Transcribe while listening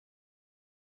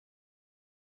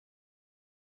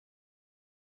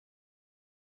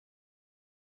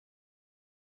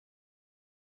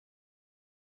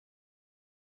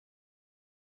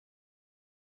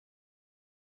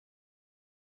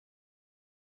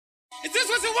Is this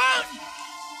what you want?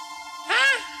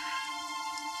 Huh?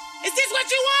 Is this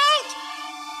what you want?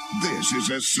 This is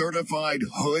a certified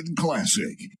hood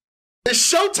classic.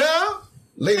 It's showtime!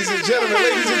 Ladies and gentlemen,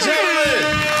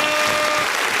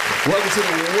 welcome to the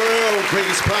world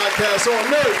greatest podcast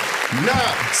on earth,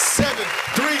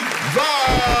 973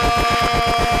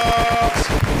 Vibes!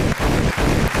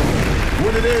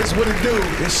 What it is, what it do,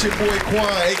 it's your boy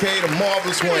Quan, a.k.a. the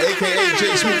Marvelous One, a.k.a.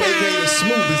 Jay Smooth, a.k.a. the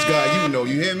smoothest guy you know.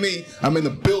 You hear me? I'm in the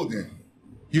building.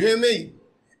 You hear me?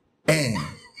 And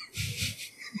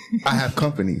I have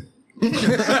company. I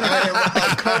am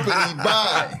accompanied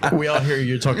by... We all hear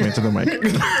you talking into the mic.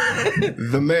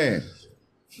 The man,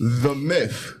 the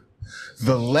myth,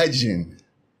 the legend.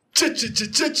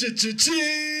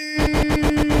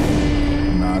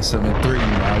 973,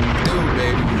 how you do,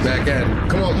 baby? We back at it.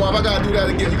 Come on, Mom, I gotta do that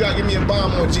again. You gotta give me a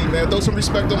bomb on G, man. Throw some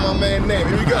respect on my man's name.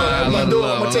 Here we go. I'm gonna do it.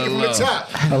 I'm gonna take it from the top.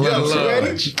 Yo, so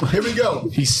ready? Here we go.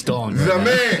 He's stalling. The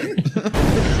man,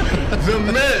 the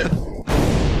myth,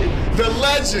 the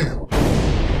legend.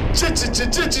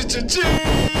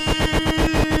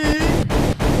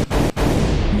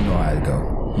 You know how it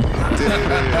go. There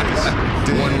it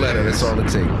is. One letter, that's all it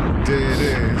takes. There it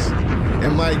is.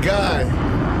 And my guy,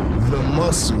 the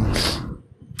muscle,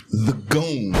 the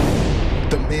goon,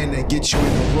 the man that gets you in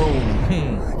the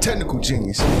room, technical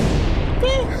genius,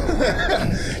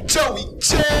 Joey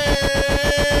J.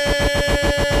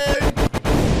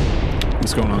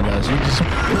 What's going on, guys? You just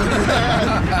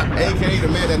AKA the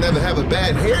man that never have a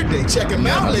bad hair day. Check him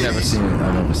out, I've ladies.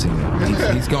 never seen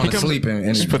it. He's going to sleep and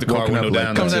just put the car window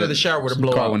down. Comes Comes out out of the shower with a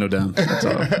blow. Car window down. That's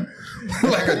all.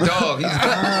 like a dog.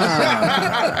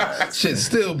 Shit's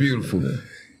still beautiful.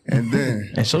 And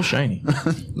then, And so shiny.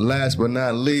 last but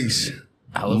not least,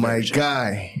 my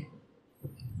guy.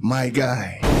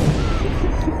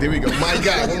 There we go. My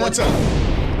guy. One more time.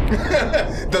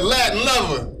 The Latin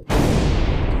lover.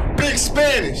 Big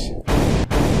Spanish.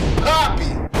 Poppy.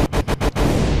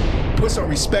 Put some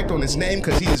respect on his name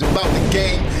because he is about the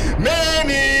game.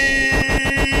 Manny.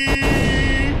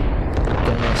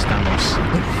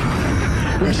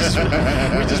 We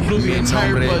just blew the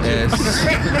entire budget.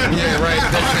 Yeah, right.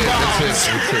 That's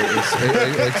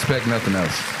it. Expect nothing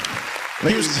else.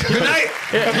 Good night.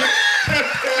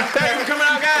 Thank you for coming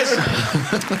out, guys.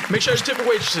 Make sure you tip the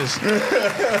waitresses.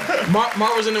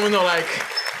 Mar was in the window like,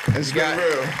 It's got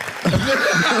real.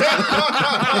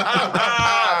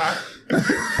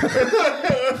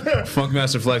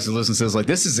 Funkmaster Flex and listens says like,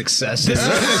 this is excessive.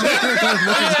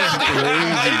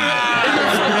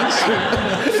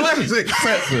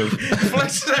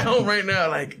 Flex is at home right now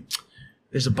like,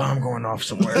 there's a bomb going off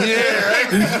somewhere. Yeah.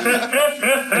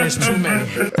 And there's too many.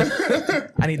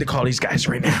 I need to call these guys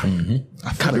right now.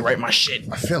 I copyright my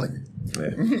shit. I feel it.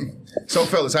 So,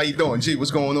 fellas, how you doing? G,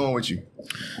 what's going on with you?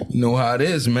 You know how it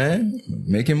is, man.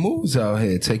 Making moves out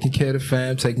here, taking care of the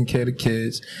fam, taking care of the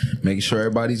kids, making sure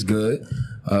everybody's good.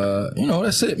 You know,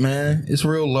 that's it, man. It's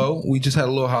real low. We just had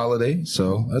a little holiday,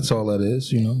 so that's all that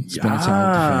is, you know. Spending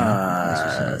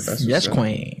time with the fam. Yes,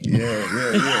 queen.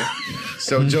 Yeah.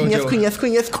 So, JoJo.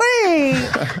 Yes, queen.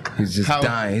 He's just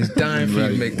dying. He's dying for you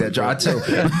to make that drop. I tell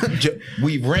you,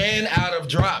 we ran out of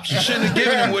drops. You shouldn't have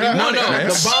given him what he wanted, man.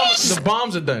 The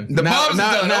bombs are done. The bombs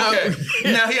are done. Okay.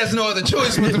 Now he has no other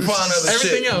choice but to find other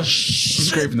Everything shit. else. He's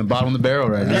scraping the bottom of the barrel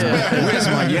right now. Where's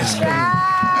my yes?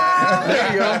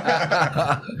 There you go.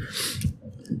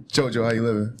 JoJo, how you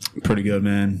living? Pretty good,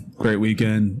 man. Great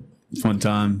weekend. Fun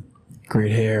time.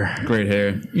 Great hair. Great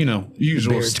hair. You know,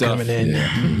 usual Beard's stuff. coming in.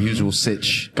 Usual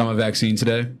sitch. Got my vaccine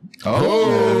today.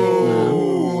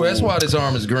 Oh, that's why this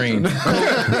arm is green.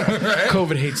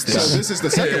 COVID hates So, this. this is the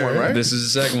second one, right? This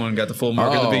is the second one. Got the full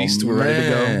mark of the beast. We're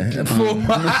ready to go.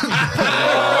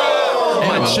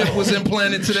 My chip was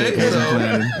implanted today, so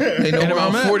they know In where about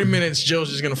I'm at. 40 minutes, Joe's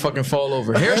just gonna fucking fall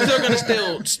over. Hair's still gonna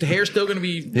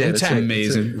be That's intact.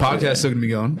 amazing. Podcast still gonna be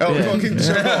going. Oh, we're going to keep the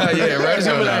show going. Yeah, right. It's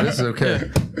gonna be like- This is okay.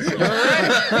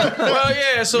 Well,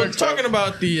 yeah. So talking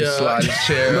about the. Slide his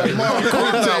chair.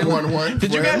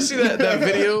 Did you guys see that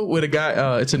video with a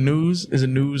guy? It's a news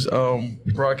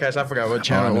broadcast. I forgot what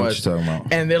channel I it know what was. you're talking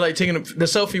about. And they're like taking the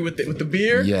selfie with the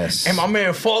beer. Yes. And my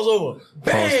man falls over.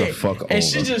 Bang! the fuck and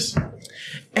she over. just.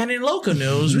 And in local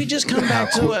news, we just come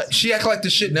back to it. She act like the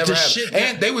shit never The happened. shit-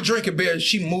 And they were drinking beer.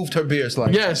 She moved her beers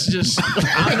like Yes, just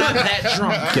I'm not that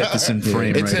drunk. Get this in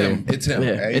frame it's right him. here. It's him.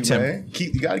 Yeah. Hey, It's man,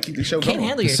 you got to keep the show Can't going.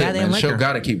 handle your That's it, man. goddamn The show liquor.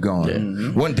 gotta keep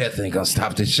going. One death ain't gonna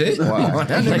stop this shit. Wow.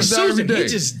 That Like nigga's die every Susan, he day.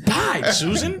 just died.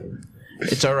 Susan,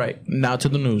 it's all right. Now to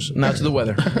the news. Now to the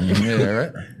weather. Yeah,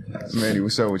 right. Manny,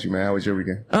 what's up with you, man? How was your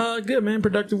weekend? Good man.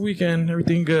 Productive weekend.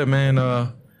 Everything good, man.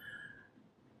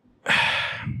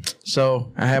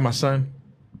 So I had my son.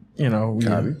 You know, we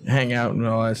hang out and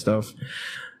all that stuff.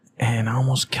 And I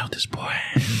almost killed this boy.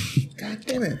 God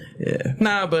damn it. Yeah.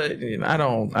 Nah, but you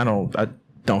know, I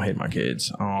don't hate my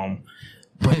kids.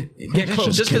 But get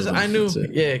close, just because I knew.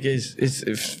 Yeah, because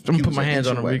if I'm gonna put my hands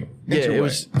on him, it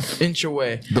was inch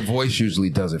away. The voice usually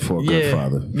does it for a good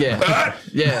father. Yeah,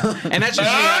 yeah, and that's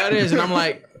usually how it is. And I'm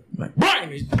like Brian,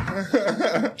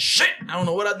 shit, I don't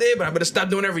know what I did, but I better stop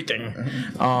doing everything.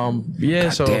 Yeah.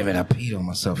 God so damn it, I peed on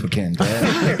myself again,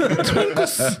 Dad.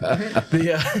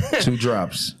 Yeah. 2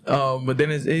 drops. But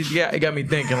then it got me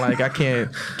thinking like I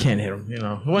can't hit him. You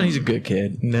know, one, he's a good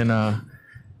kid, and then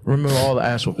remember all the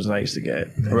ass whoopers I used to get.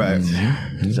 Right.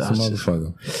 He's a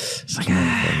motherfucker. It's like,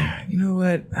 you know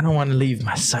what? I don't want to leave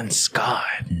my son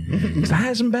scarred. Because I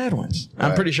had some bad ones. Right.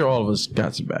 I'm pretty sure all of us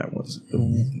got some bad ones.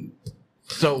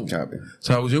 So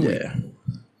how was your week? Yeah.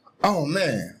 Oh,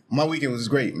 man. My weekend was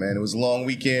great, man. It was a long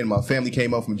weekend. My family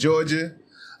came up from Georgia.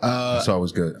 It's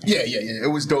always good. Yeah. It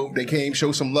was dope. They came,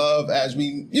 show some love as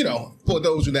we, you know, for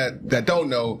those that don't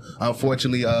know,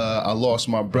 unfortunately, I lost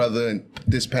my brother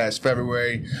this past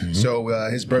February. Mm-hmm. So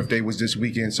his birthday was this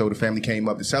weekend. So the family came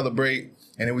up to celebrate.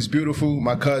 And it was beautiful.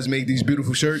 My cuz made these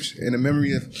beautiful shirts in the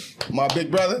memory of my big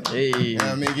brother. Hey. You know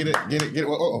what I mean? Get it.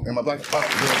 Oh, and my black. Oh,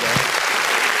 there you go.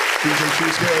 DJ True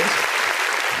Skills.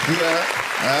 Yeah.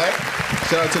 All right.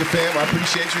 Shout out to the fam. I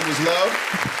appreciate you. It was love.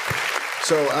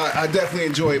 So I definitely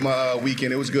enjoyed my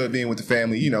weekend. It was good being with the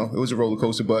family. You know, it was a roller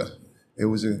coaster, but it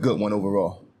was a good one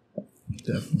overall.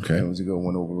 Definitely. Okay. It was a good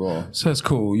one overall. So that's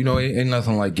cool. You know, ain't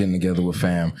nothing like getting together with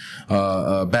fam.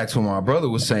 Back to what my brother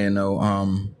was saying, though,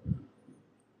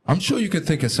 I'm sure you could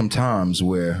think of some times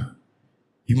where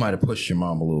you might have pushed your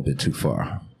mom a little bit too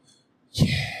far.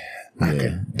 Yeah. I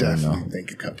could definitely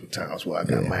think a couple of times where I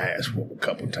got my ass whooped a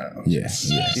couple of times. Yes.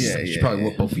 She probably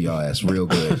whooped both of y'all ass real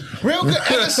good. Real good. At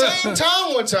the same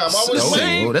time one time. I was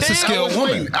waiting. Well, that's a skilled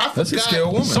woman. That's a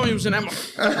skilled woman. Sonya was in that.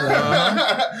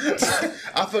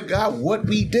 I forgot what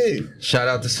we did. Shout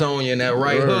out to Sonya and that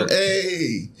right hook.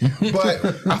 Hey. But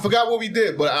I forgot what we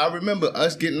did. But I remember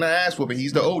us getting our ass whooped.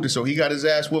 He's the oldest, so he got his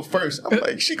ass whooped first. I'm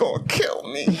like, she gonna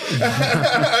kill me. She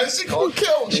gonna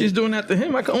kill me. She's doing that to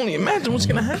him. I can only imagine what's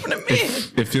gonna happen to me.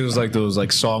 It feels like those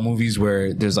like Saw movies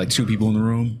where there's like 2 people in the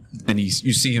room and you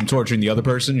see him torturing the other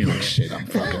person. You're like, shit, I'm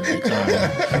fucking next.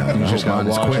 You just gotta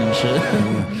watch and shit.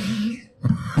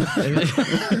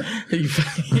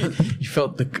 You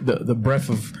felt the breath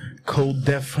of cold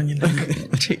death on your neck.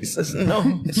 Jesus,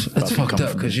 no. It's fucked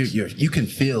up because you can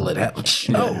feel it.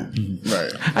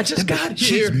 Right. I just got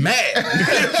here. She's mad.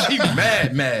 She's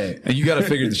mad. And you got to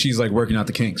figure that she's like working out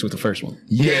the kinks with the first one.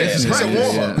 Yeah, it's a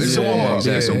warm up. It's a warm up.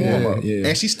 It's a warm up. Yeah.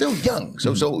 And she's still young.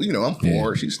 So you know, I'm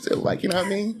 4. She's still like, you know what I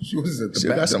mean? She was at the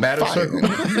got some battle fire. circle.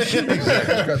 Exactly.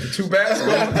 Got the 2 bats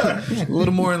going. A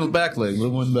little more in the back leg.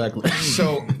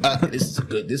 So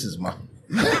This is my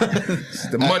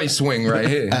the money swing right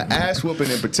here. Ass whooping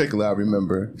in particular, I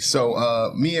remember.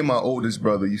 So me and my oldest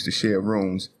brother used to share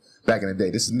rooms back in the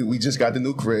day. We just got the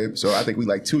new crib, so I think we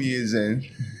like 2 years in,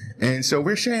 and so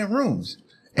we're sharing rooms.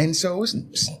 And so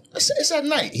it's at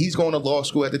night. He's going to law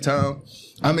school at the time.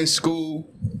 I'm in school.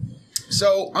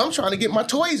 So I'm trying to get my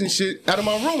toys and shit out of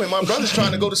my room, and my brother's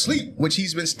trying to go to sleep, which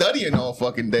he's been studying all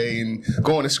fucking day and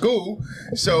going to school.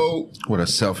 So what a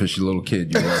selfish little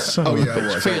kid you are. Oh yeah, I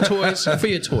was. For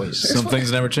your toys. Some things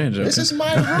never change. This is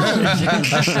my room.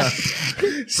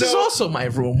 This is also my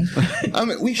room. I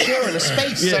mean, we sharing a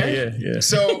space, son. Yeah.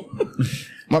 So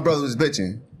my brother was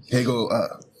bitching. He go,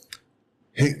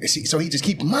 so he just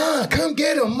keep, Ma, come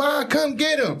get him. Ma, come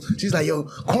get him. She's like, yo,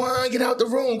 Quan, get out the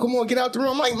room. Come on, get out the room.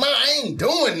 I'm like, Ma, I ain't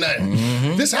doing nothing.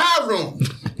 Mm-hmm. This our room.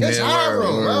 This our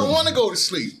room. I don't want to go to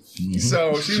sleep. Mm-hmm.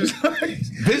 So she was like,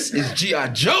 this is G.I.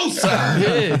 Joe side.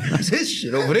 Yeah. It's his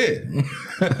shit over there.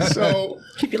 So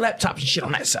keep your laptops and shit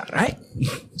on that side, right?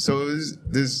 So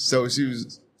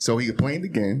he complained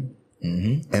again.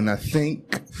 Mm-hmm. And I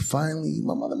think finally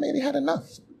my mother maybe had enough.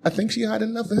 I think she had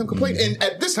enough of him complaining. Mm-hmm.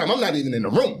 And at this time, I'm not even in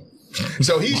the room.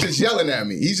 So he's just yelling at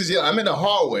me. He's just yelling. I'm in the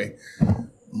hallway.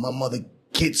 My mother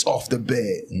gets off the bed.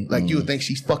 Mm-hmm. Like you would think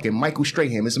she's fucking Michael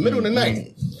Strahan. It's the middle of the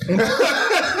night.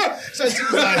 So she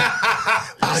was like,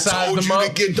 I told you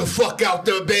to get the fuck out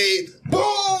the bed.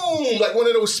 Boom! Like one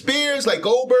of those spears, like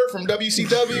Goldberg from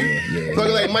WCW.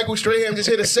 Fucking like Michael Strahan just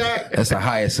hit a sack. That's the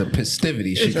highest of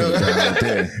festivity she could have done right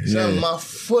there. So my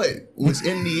foot was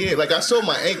in the air. Like I saw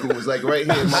my ankle was like right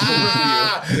here in my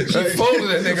peripheral. She folded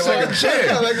that nigga like a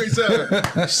chair.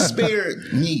 Like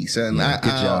speared me, son. Good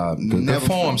job. Good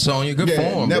form, Sonya. Good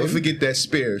form. Never forget that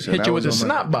spear, son. Hit you with a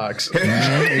snot box.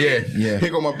 Yeah. Here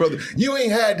go my brother. You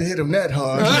ain't had to hit him that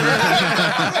hard.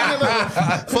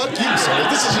 Fuck you,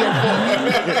 son. This is your fault.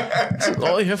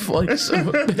 all your fault. You son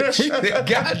of a bitch.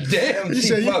 God damn, He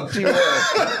said fucked you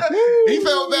up. He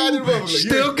felt bad in public.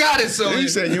 Still got it, so He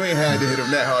said you ain't had to hit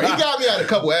him that hard. He got me out a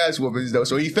couple ass whoopings though,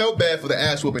 so he felt bad for the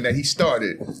ass whooping that he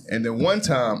started. And then one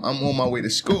time I'm on my way to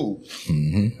school.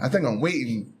 I think I'm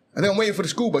waiting for the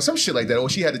school bus, some shit like that. Or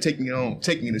she had to take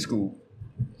me to school.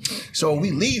 So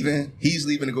we leaving. He's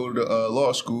leaving to go to the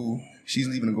law school. She's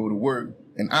leaving to go to work.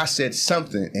 And I said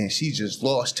something, and she just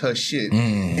lost her shit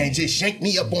and just shanked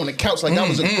me up on the couch like I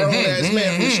was a grown ass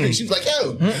man from the street. She was like,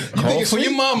 "Yo, call for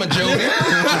your mama, Jody."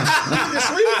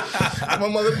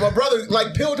 My brother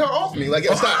like peeled her off me. Like,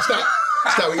 yo, stop.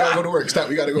 We gotta go to work.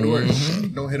 We gotta go to work.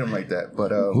 Don't hit him like that.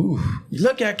 But You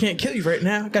lucky I can't kill you right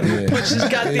now. I gotta go punch this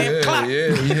goddamn clock.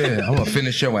 Yeah. I'm gonna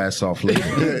finish your ass off later.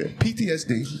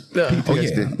 PTSD. Oh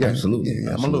yeah, absolutely.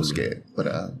 Yeah, I'm a little scared. But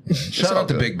shout out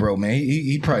to Big Bro, man.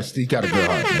 He got a good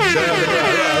heart. Shout out to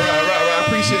Ra. I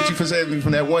appreciate you for saving me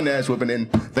from that one ass whooping,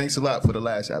 and thanks a lot for the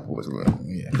last apple as well.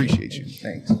 Yeah, appreciate you.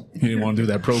 Thanks. You didn't want to do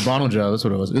that pro bono job. That's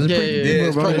what it was. Yeah,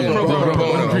 it's pro bono.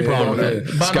 Bono's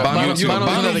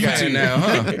another guy now,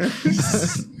 huh?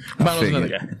 Bono's another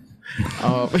guy.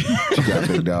 You got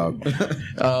big dog.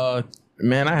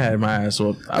 Man, I had my ass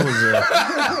whooped. I was.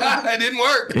 It didn't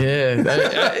work. At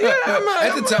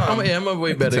the time. I'm a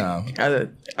way better.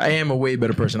 I am a way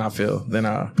better person. I feel than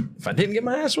if I didn't get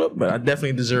my ass whooped, but I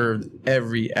definitely deserved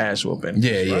every ass whooping.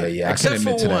 Yeah. Except I can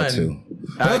admit for to one, that too.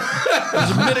 It was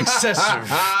a bit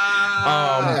excessive.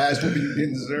 Ass whooping you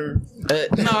didn't deserve.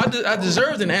 I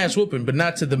deserved an ass whooping, but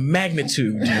not to the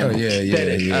magnitude that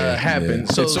it happened.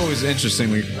 Yeah. So it's always interesting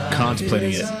when you're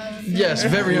contemplating it. Yes,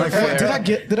 very unfair. Did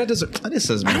I deserve? This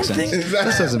doesn't make sense. Exactly.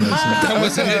 This doesn't make sense. That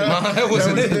wasn't it, man. That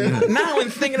wasn't it. Now, when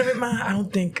thinking of it, man, I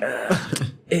don't think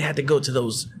it had to go to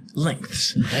those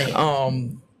lengths.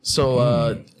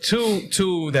 So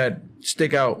two that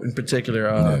stick out in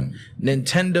particular.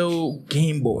 Nintendo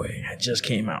Game Boy had just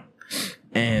came out,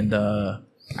 and I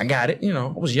got it. You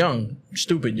know, I was young,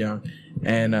 stupid young,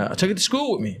 and I took it to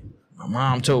school with me. My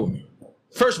mom told me.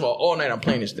 First of all night I'm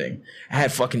playing this thing. I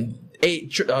had fucking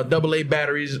 8 AA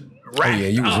batteries. Oh yeah,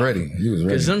 you was ready.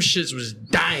 Because them shits was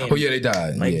dying. Oh yeah, they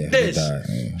died. Like yeah, this. They died.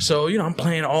 Yeah. So, I'm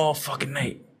playing all fucking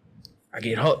night. I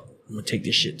get hooked. I'm going to take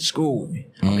this shit to school with me.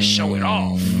 I'm going to show it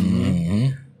off.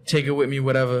 Take it with me,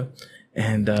 whatever.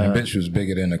 And that bitch was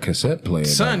bigger than a cassette player.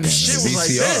 Son, the shit was like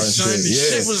this, son. The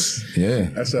shit was... Yeah.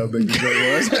 That's how big the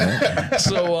joint was.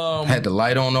 So, had the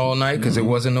light on all night because it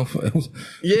wasn't no...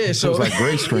 It was like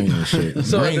gray screen and shit.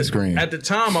 So green screen. At the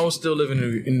time, I was still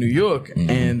living in New York.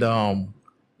 And,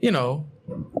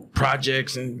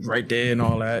 projects and right there and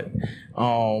all that.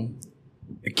 A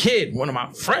kid, one of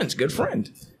my friends, good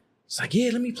friend. It's like,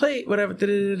 yeah, let me play it, whatever.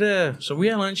 So we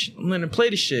had lunch. I'm letting him play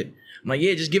the shit. I'm like,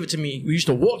 yeah, just give it to me. We used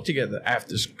to walk together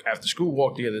after school,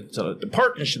 walk together to the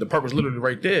park and shit. The park was literally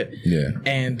right there. Yeah.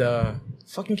 And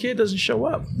fucking kid doesn't show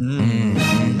up.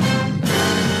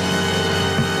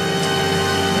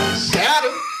 Got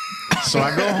him. So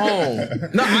I go home. I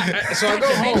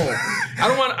go home. I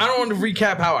don't want to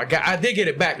recap how I did get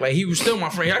it back. Like, he was still my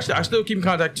friend. Actually, I still keep in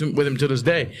contact with him to this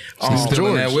day. Still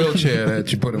in that wheelchair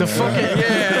that you put him the in. fucking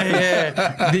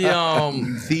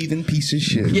the thieving piece of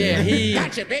shit. Yeah,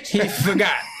 man. he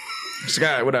forgot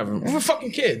whatever. We're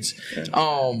fucking kids.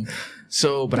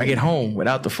 But I get home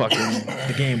without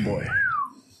the Game Boy.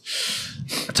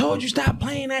 I told you stop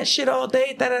playing that shit all day.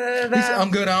 He said,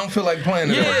 I'm good. I don't feel like playing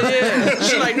it. Yeah.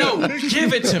 She's like, no,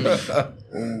 give it to me.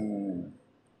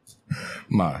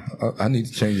 I need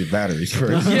to change the batteries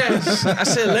first. Yes. I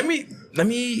said, let me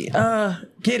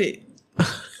get it.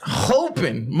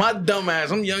 Hoping my dumb ass,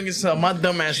 I'm young as hell, my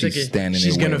dumb ass thinking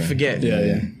she's gonna forget.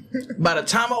 Yeah. By the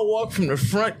time I walk from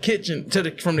the kitchen to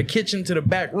the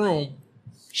back room,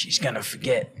 she's gonna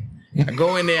forget. I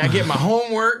go in there, I get my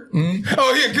homework. Oh,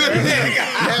 yeah, good.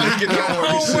 Get the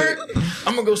Homework.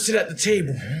 I'm gonna go sit at the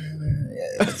table.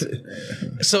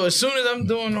 So as soon as I'm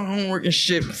doing the homework and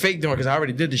shit, fake doing it, because I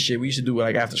already did this shit. We used to do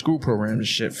like after school programs and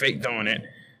shit, fake doing it.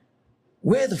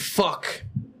 Where the fuck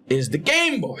is the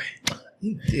Game Boy?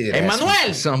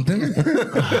 Emmanuel, something.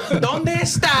 ¿Dónde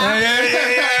está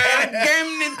el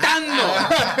Game Nintendo?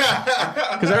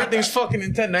 Because everything's fucking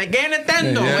Nintendo. El Game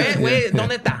Nintendo,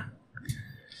 ¿dónde está?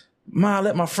 Ma, I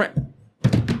let my friend.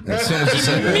 As soon as you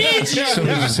said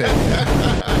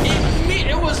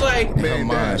it was like,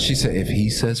 come on. She said, if he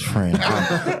says friend,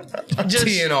 I'm just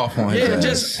teeing off on his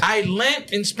ass. I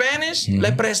lent in Spanish,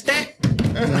 le presté.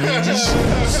 Just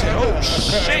said, oh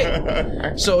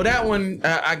shit. So that one,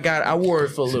 I wore it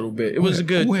for a little bit. It was a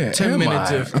good Where 10 am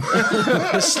minutes I? of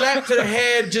the slap to the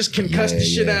head just concussed the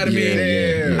shit out of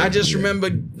me. I just remember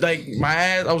like my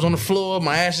ass, I was on the floor,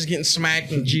 my ass is getting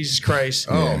smacked, and Jesus Christ.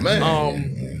 Oh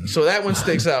man. So that one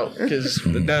sticks out because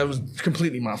that was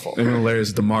completely my fault. It was hilarious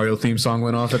that the Mario theme song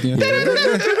went off at the end.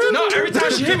 No, every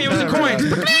time she hit me, it was a coin.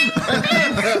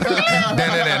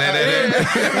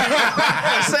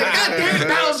 I said, God damn it,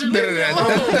 Bowser, leave me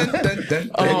alone.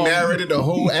 They narrated the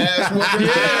whole ass whooping.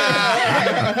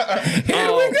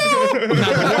 Here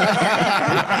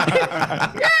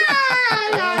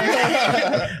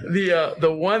we go.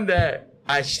 The one that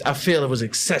I feel it was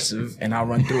excessive, and I'll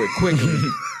run through it quickly.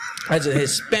 As a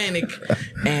Hispanic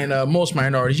and most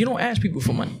minorities, you don't ask people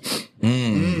for money.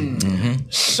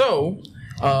 So,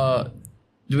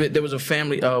 there was a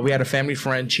family. We had a family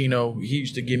friend, Chino. He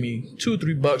used to give me $2 or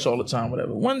 $3 all the time,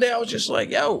 whatever. One day I was just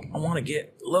like, "Yo, I want to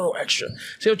get a little extra."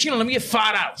 Say, "Yo, Chino, let me get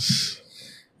 $5."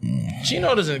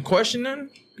 Chino doesn't question nothing.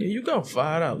 Here you go,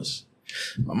 $5.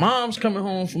 My mom's coming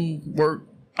home from work,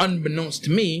 unbeknownst to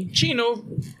me. Chino,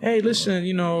 hey, listen,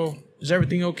 is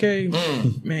everything okay?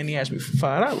 Man, he asked me for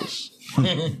 $5.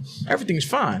 Everything's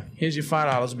fine. Here's your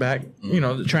 $5 back.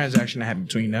 The transaction that happened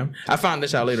between them. I found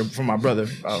this out later from my brother.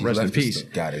 Rest in peace.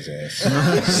 Got his ass.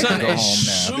 Son,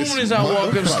 as soon as I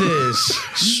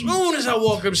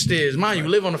walk upstairs, mind you,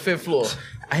 live on the 5th floor.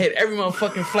 I hit every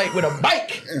motherfucking flight with a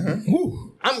bike.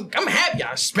 I'm happy.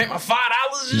 I spent my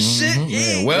 $5 and shit.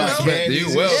 Yeah, well spent.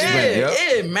 You well spent.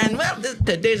 Yeah, man. Well,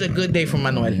 today's a good day for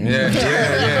Manuel.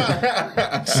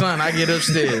 Yeah. Son, I get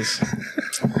upstairs.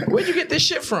 Where'd you get this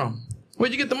shit from?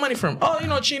 Where'd you get the money from?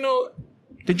 Oh, Chino,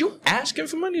 did you ask him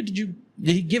for money or did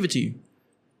he give it to you?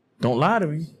 Don't lie to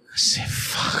me. I said,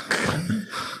 fuck.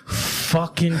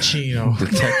 Fucking Chino.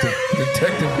 Detective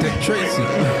Dick Tracy.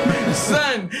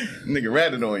 Son. Nigga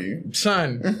ratted on you.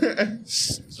 Son.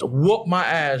 Whoop my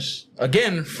ass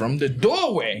again from the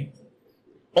doorway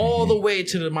all the way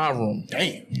to my room.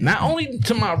 Damn. Not only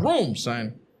to my room,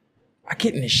 son. I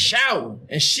get in the shower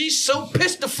and she's so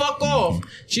pissed the fuck off.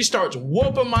 She starts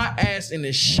whooping my ass in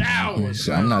the shower.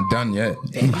 So I'm not done yet.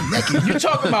 You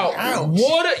talking about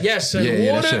water? Yes, son.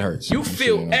 Yeah, water. that shit hurts. You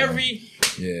feel every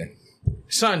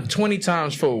son 20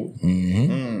 times fold.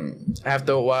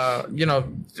 After a while,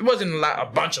 it wasn't a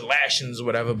bunch of lashings or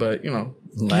whatever, but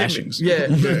Lashings.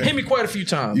 Hit me quite a few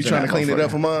times. You trying to clean it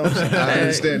up for moms? I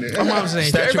understand it. My mom's saying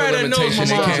Statute of everybody that knows my limitations,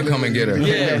 they mom can't come and get her.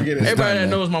 Yeah, everybody done, that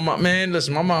knows my mom, man.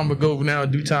 Listen, my mom would go now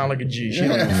and do time like a G. She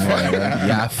don't give a fuck.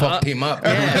 Yeah, I fucked him up.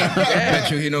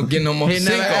 Bet you he don't get no more He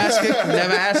never Cinco.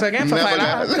 ask again for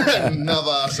 $5. Never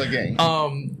ask again.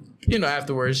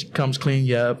 Afterwards, she comes clean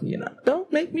you up.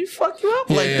 Don't make me fuck you up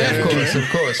like that. Of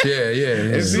course. Yeah.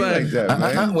 It's like that,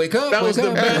 man. Wake up. That was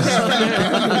the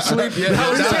best. Sleep.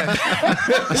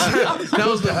 That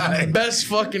was the best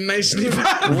fucking night sleep.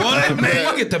 What,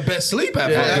 man? You get the best sleep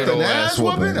after a good old ass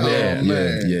whooping.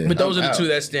 Yeah. But those are the two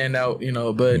that stand out,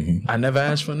 But I never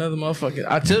asked for another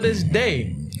motherfucker. Till this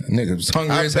day. Nigga was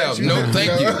hungry as hell. you. No,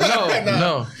 thank you.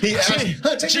 No. He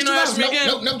asked, Chino asked me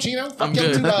again. No, Chino. Fuck I'm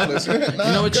your good. $2. You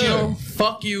know what, Chino?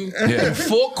 Fuck you. Yeah.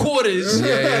 4 quarters. Yeah.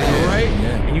 All right?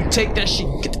 And you take that shit.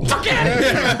 Get the fuck out of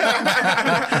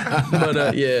here.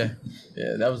 But yeah,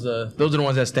 that was those are the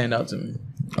ones that stand out to me.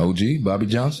 OG, Bobby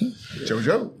Johnson.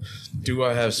 JoJo. Do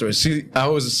I have stories? See, I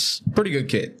was a pretty good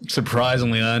kid.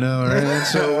 Surprisingly, I know, right?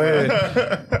 That's so weird.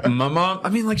 My mom,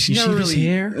 she never really...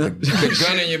 The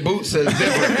gun in your boot says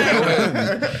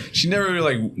different. She never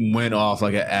really, went off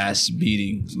like an ass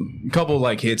beating. A couple,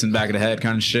 hits in the back of the head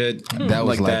kind of shit. That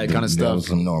was that kind of That stuff. was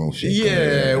some normal shit.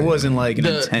 Yeah, it wasn't an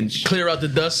intense... Clear out the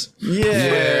dust.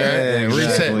 Yeah.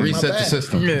 Reset the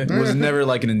system. Yeah. It was never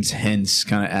an intense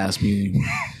kind of ass beating.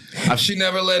 She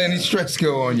never let any stress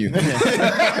go on you. There was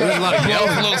a lot of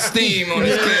yelling, a little steam on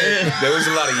this kid. There was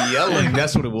a lot of yelling.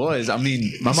 That's what it was. My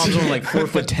mom's only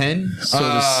 4'10", so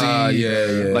to see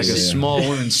a small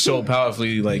woman so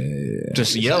powerfully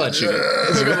just yell at you,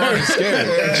 it's really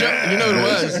scary. You know what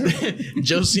it was?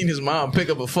 Joe seen his mom pick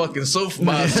up a fucking sofa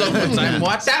by a sofa. It's like,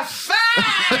 what the fuck?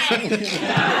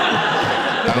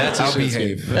 I'll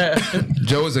behave.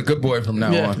 Joe is a good boy from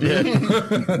now on.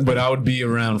 But I would be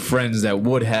around friends that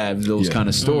would have those kind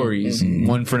of stories.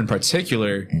 One friend in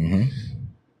particular,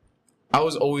 I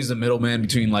was always the middleman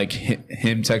between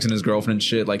him texting his girlfriend and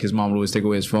shit. His mom would always take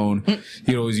away his phone.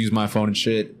 He'd always use my phone and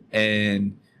shit.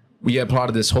 And we had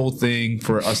plotted this whole thing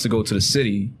for us to go to the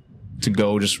city to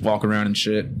go just walk around and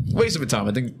shit. Waste of a time.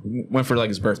 I think went for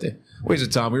his birthday. Waste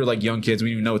of time. We were young kids. We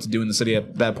didn't even know what to do in the city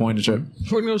at that point. We're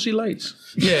gonna go see lights.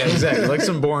 Yeah, exactly.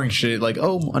 Some boring shit.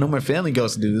 Oh, I know my family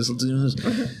goes to do this. Let's do this.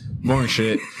 Boring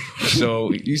shit. So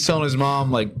he's telling his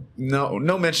mom like no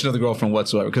mention of the girlfriend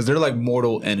whatsoever because they're like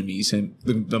mortal enemies. Him,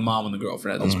 the mom and the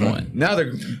girlfriend at this point. Now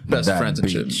they're best friends and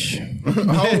shit.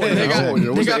 They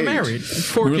got married.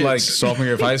 4 We were kids. like sophomore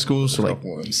year of high school, so like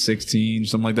 16,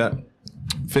 something like that.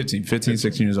 15,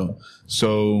 16 years old.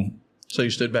 So So you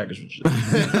stood back. Is what you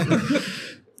said.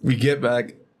 we get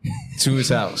back to his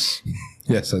house.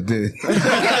 Yes, I did.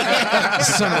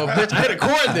 Son of a bitch. I hit a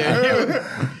chord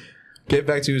there. Get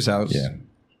back to his house. Yeah.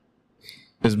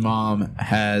 His mom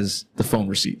has the phone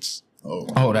receipts.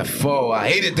 Oh, that foe. I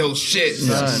hated those shits.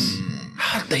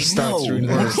 How'd they know?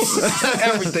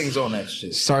 Everything's on that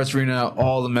shit. Starts reading out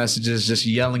all the messages, just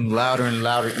yelling louder and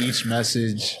louder each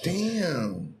message.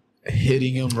 Damn.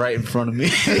 Hitting him right in front of me.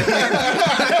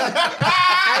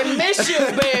 I miss you,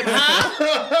 babe,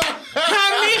 huh?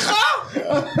 Huh,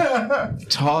 mijo?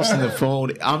 Tossing the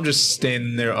phone. I'm just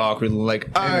standing there awkwardly like,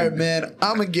 all right, man,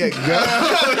 I'm going to get going.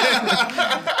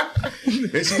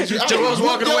 Joel's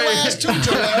walking away.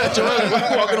 Joel's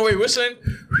walking away whistling.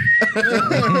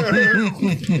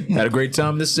 Had a great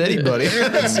time in the city, buddy.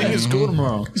 See you in school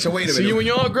tomorrow. So wait a See you minute. when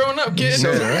you're all grown up, kid.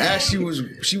 So Ashley was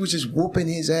just whooping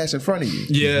his ass in front of you.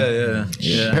 Yeah.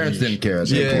 Parents didn't care.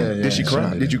 Yeah. Did she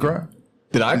cry? Did you cry?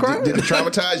 Did I cry? Did it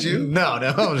traumatize you? No.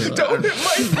 Don't hit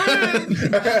my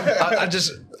friend. I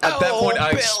just at that point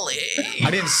I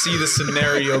didn't see the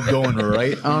scenario going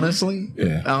right. Honestly,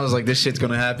 Yeah. I was like, this shit's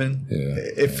gonna happen. Yeah.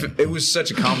 If it was such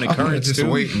a common occurrence, Just too.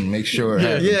 wait and make sure.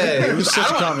 Yeah, it was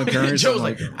such a common occurrence. Joe's I'm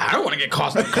like, I don't want to get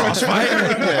crossfire.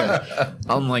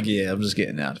 I'm like, yeah, I'm just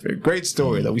getting out of here. Great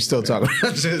story though. We still talk about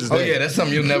it. Oh yeah, that's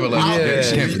something you'll never let me Yeah.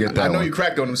 forget. Can't forget that I know one. you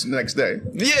cracked on him the next day.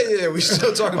 Yeah. We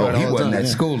still talk about Oh, it. he all the wasn't time. at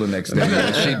school the next day.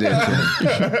 Yeah, she did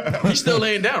too. He's still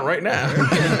laying down right now.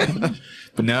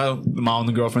 But now the mom and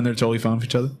the girlfriend, they're totally fine with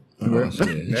each other.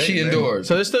 She endured.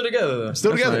 So they're still together though.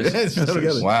 Still That's together. nice. Still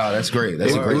together. Wow, that's great.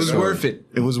 That's a It great was story. worth it.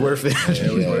 It was worth it.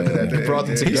 We brought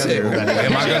them He said, together.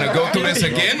 am I going to go through this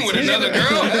again with another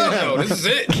girl? Hell no, this is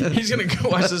it. He's gonna go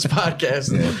watch this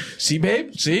podcast. See,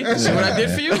 babe? See what I did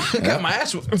for you? Got my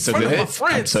ass in front of my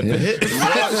friends. Such a hit.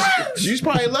 She's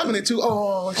probably loving it too.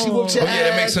 Oh, she whooped your Oh, yeah,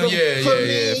 that makes ass. sense.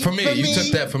 Yeah. For me. You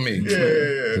took that from me.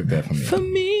 Yeah. Took that from me. For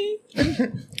me.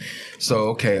 So,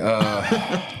 okay.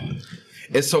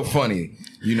 It's so funny.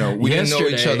 You know, we didn't know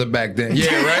each Yesterday. other back then.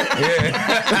 Yeah, right? Yeah.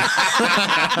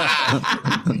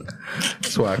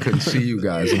 That's why I couldn't see you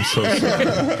guys. I'm so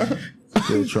sorry.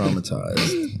 Still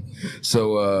traumatized.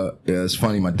 So, yeah, it's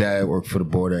funny. My dad worked for the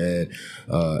border ad.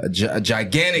 A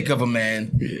gigantic of a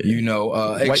man, you know,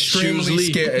 extremely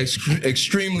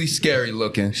scary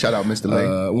looking. Shout out, Mr.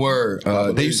 Lake. Word.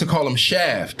 They used to call him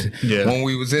Shaft when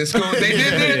we was in school. They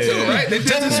did that too, right? They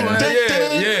did this one.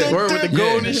 Yeah. Word with the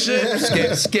gold and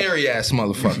shit. Scary ass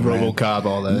motherfucker. man. RoboCop,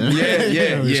 all that.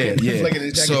 Flicking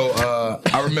his jacket. So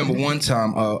I remember one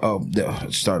time,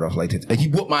 start off like this. He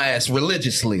whooped my ass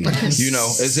religiously, you know,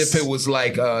 as if it was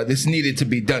like this needed to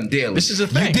be done daily. This is a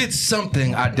thing. You did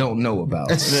something I don't know about.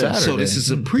 So this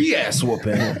is a pre-ass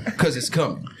whooping because it's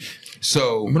coming.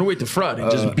 So I'm gonna wait to Friday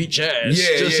and just beat your ass.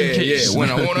 Just in case. When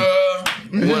I wanna.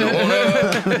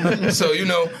 So you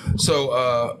know,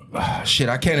 shit,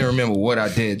 I can't even remember what I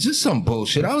did. Just some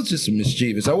bullshit. I was just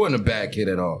mischievous. I wasn't a bad kid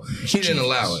at all. He didn't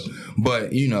allow it.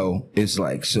 But you know, it's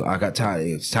like, so I got tired.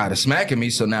 It's tired of smacking me.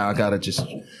 So now I gotta just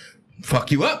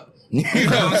fuck you up. You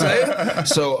know what I'm saying?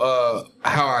 So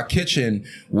how our kitchen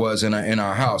was in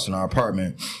our house, in our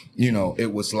apartment, you know,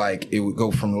 it was like, it would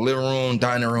go from the living room,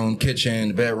 dining room,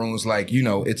 kitchen, bedrooms, like, you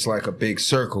know, it's like a big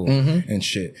circle and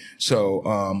shit. So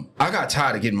I got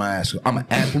tired of getting my ass. I'm an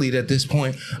athlete at this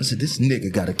point. I said, this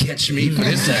nigga gotta catch me for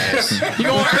this ass. You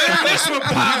gonna earn this one,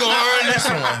 Pop. You gonna earn this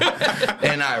one.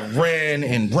 And I ran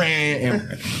and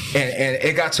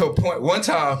it got to a point, one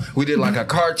time we did like a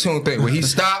cartoon thing where he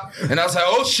stopped and I was like,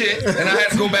 oh shit, and I had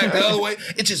to go back the other way.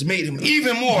 It just made him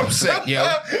even more upset, yo.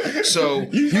 So,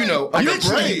 you know, You're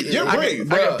brave. You're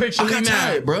brave. I can picture I you got now.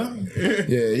 tired, bro.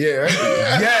 Yeah, right?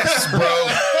 Yes, bro.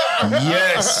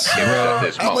 Yes,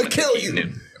 bro. I'm gonna kill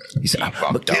you. He said, I'm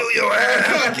gonna kill your ass.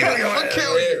 I'm gonna kill your ass. I'll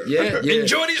kill you. Yeah.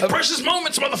 Enjoy these precious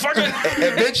moments, motherfucker.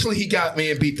 Eventually, he got me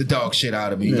and beat the dog shit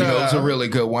out of me. You know, it was a really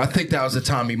good one. I think that was the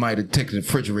time he might have taken the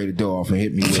refrigerator door off and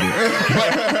hit me with it.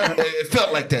 But it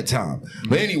felt like that time.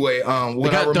 But anyway,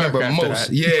 what I got dark remember after most,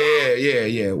 that.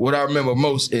 yeah. What I remember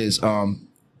most is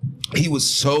he was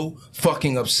so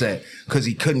fucking upset because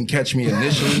he couldn't catch me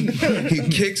initially. He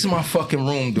kicks my fucking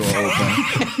room door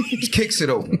open. He kicks it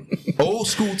open. Old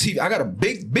school TV. I got a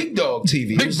big dog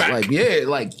TV. Big It's back.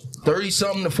 like 30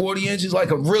 something to 40 inches,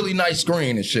 like a really nice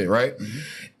screen and shit, right?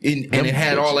 And it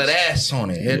had all that ass on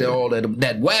it. It had all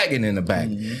that wagon in the back.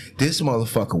 This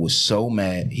motherfucker was so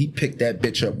mad. He picked that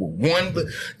bitch up with one,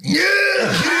 he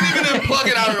didn't even plug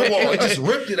it out of the wall. He just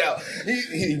ripped it out.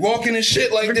 He walking and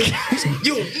shit like this.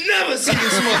 You'll never see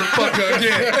this motherfucker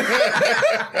again.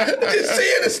 Just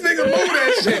seeing this nigga move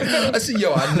that shit. I said,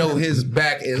 yo, I know his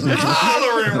back is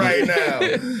hollering right now.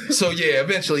 So yeah,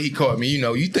 eventually he caught me. You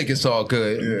know, you think it's all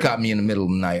good. Caught me in the middle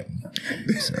of the night.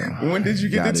 So, when did you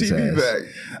get the TV back?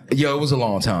 Yo, it was a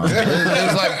long time. It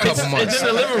was like a couple months. It's in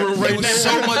the living room right It was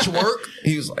now. so much work.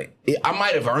 He was like, I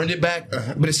might have earned it back,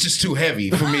 but it's just too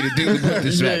heavy for me to put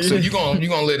this back. So you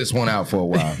gonna let this one out for a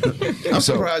while. I'm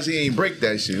surprised he ain't break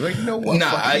that shit. Like, you know what?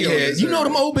 Nah, you know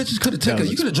them old bitches could have taken.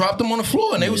 You could have dropped them on the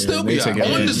floor and they would still be out.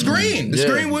 On the screen. The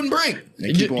screen wouldn't break.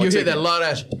 You hear that loud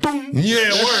ass boom. Yeah,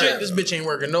 Shit, this bitch ain't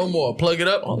working no more. Plug it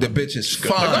up. The bitch is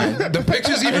fine. The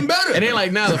picture's even better. It ain't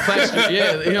like now the flash screen.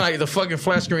 Yeah, it ain't like the fucking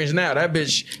flash screens now. That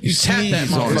bitch, you tap that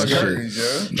sneeze on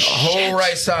motherfucker. The whole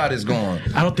right side is gone.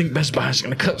 I don't think Best Buy is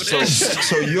gonna cover this.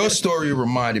 So your story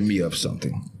reminded me of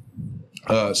something.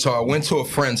 So I went to a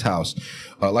friend's house.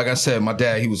 Like I said, my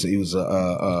dad, he was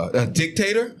a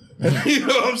dictator. You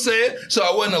know what I'm saying? So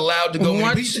I wasn't allowed to go.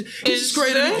 He's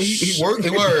straight in. He worked. He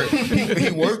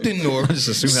worked in North,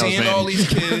 seeing all these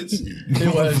kids.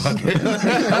 It was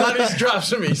a lot of these drops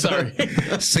for me. Sorry.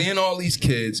 Seeing all these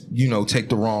kids, you know, take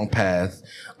the wrong path.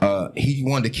 He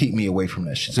wanted to keep me away from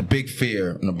that shit. It's a big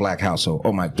fear in the black household.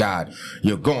 Oh my God,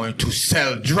 you're going to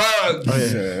sell drugs. Oh,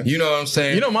 yeah. You know what I'm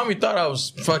saying? You know, mommy thought I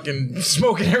was fucking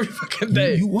smoking every fucking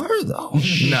day. You were though. Nah,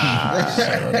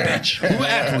 bitch. We were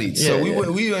athletes, so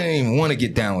we didn't even want to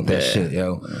get down with that shit,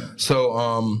 yo.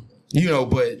 So, you know,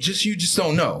 but you just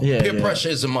don't know. Peer pressure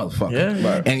is a motherfucker.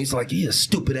 Yeah. And he's like, he's a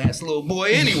stupid ass little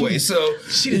boy anyway. So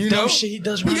see the dumb shit he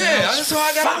does right now. Yeah, so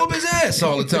I gotta whoop his ass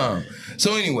all the time.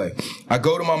 So anyway, I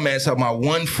go to my man's house. My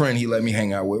one friend he let me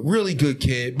hang out with, really good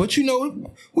kid, but you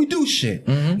know, we do shit.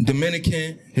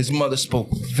 Dominican, his mother spoke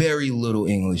very little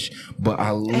English, but I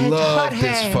love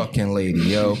this fucking lady,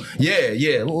 yo.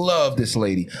 Yeah, love this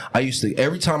lady. I used to,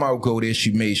 every time I would go there,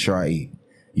 she made sure I ate.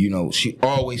 You know, she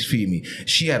always feed me.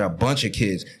 She had a bunch of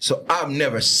kids, so I've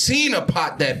never seen a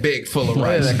pot that big full of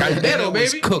rice. And it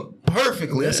was cooked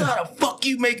perfectly. That's how the fuck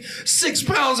you make 6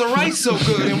 pounds of rice so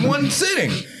good in one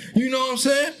sitting. You know what I'm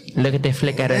saying? Look at the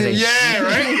flick out of this. Yeah,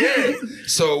 right? Yeah.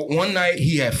 So one night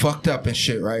he had fucked up and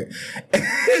shit, right?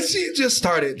 And she just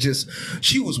started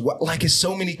she was like, it's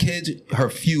so many kids, her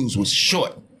fuse was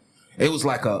short. It was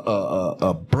like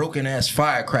a broken ass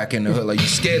firecracker in the hood. Like, you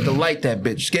scared to light that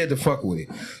bitch, scared to fuck with it.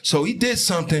 So he did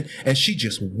something and she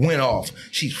just went off.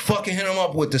 She's fucking hit him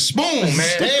up with the spoon,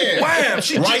 man. Damn. Wham!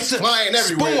 She rice just flying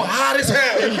everywhere. Spoon hot as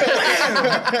hell.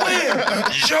 Wham!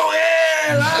 Wham! Joel!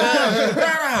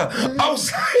 I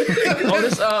was like,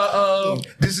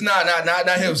 this is not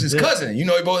him. It was his cousin. You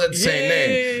know, they both had the same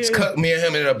name. Me and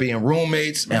him ended up being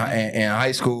roommates in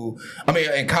high school. I mean,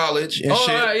 in college and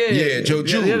shit. Joe.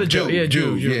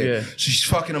 Yeah. She's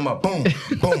fucking him up. Boom,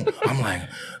 boom. I'm like,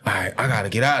 all right, I gotta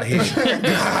get out of here.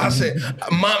 I said,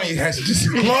 mommy has just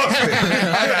lost it.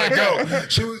 I gotta go.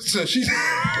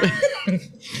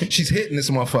 She's hitting this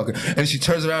motherfucker, and she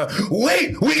turns around.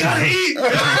 Wait, we gotta eat.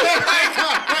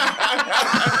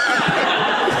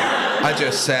 I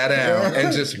just sat down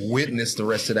and just witnessed the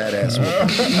rest of that ass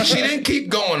whooping. She didn't keep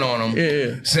going on him.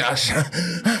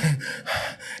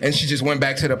 And she just went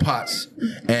back to the pots.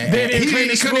 And he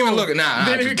couldn't even look at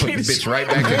I just put the bitch right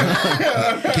back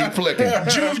in. Keep flicking.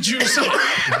 Juice.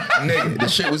 Nigga, the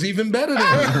shit was even better than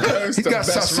him. He got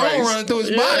sazon running through his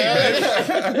body,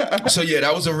 man. So yeah,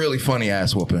 that was a really funny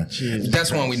ass whooping.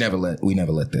 That's one we never let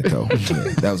that go.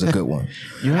 Yeah, that was a good one.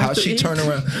 How she turned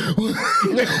around.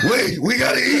 Wait, we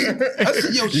gotta eat. I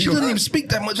said, yo, she doesn't even speak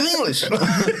that much English.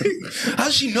 How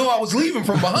does she know I was leaving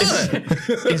from behind?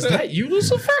 Is that you,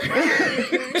 Lucifer?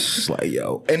 It's like,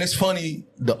 yo. And it's funny,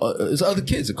 there's other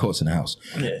kids, of course, in the house.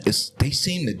 Yeah. They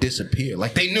seem to disappear.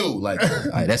 Like, they knew, like,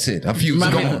 all right, that's it. I'm fused.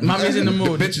 Mommy's in the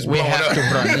mood. The bitch is blowing up.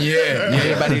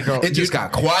 Yeah. It just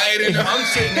got quiet in there. I'm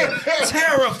sitting there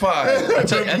terrified.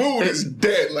 The mood is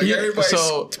dead. Like,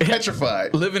 everybody's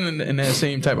petrified. Living in that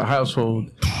same type of household,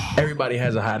 everybody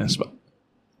has a hiding spot.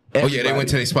 Everybody. Oh yeah, they went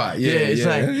to their spot. Yeah, it's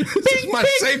like, this is my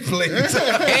safe place.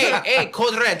 hey,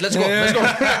 code red. Let's go.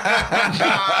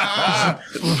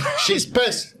 She's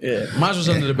pissed. Yeah, mine was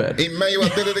under the bed. Emmanuel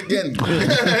did it again.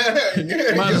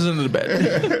 Mine was under the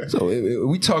bed. So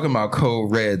we talking about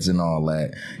code reds and all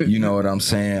that. You know what I'm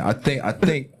saying? I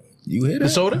think you hear that? The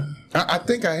soda? I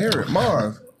think I hear it.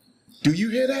 Marv, do you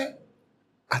hear that?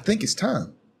 I think it's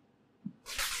time.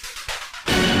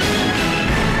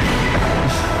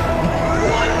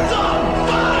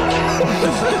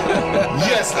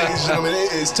 Yes, ladies and gentlemen,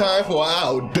 it is time for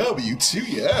our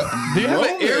WTF. Do you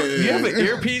have an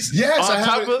earpiece? Yes, on I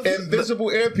top have of an invisible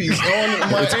earpiece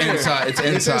on my It's ear. inside. It's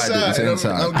inside. It's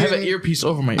inside. I'm I have an getting, earpiece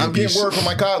over my earpiece. I'm getting word from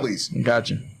my colleagues.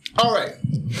 Gotcha. All right.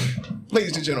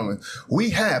 Ladies and gentlemen,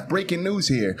 we have breaking news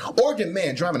here. Oregon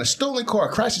man driving a stolen car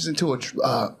crashes into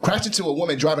a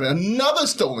woman driving another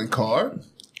stolen car.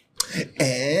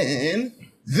 And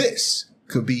this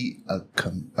could be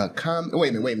wait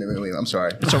a minute. I'm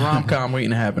sorry. It's a rom-com waiting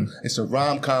to happen. It's a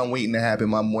rom-com waiting to happen.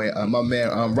 My man,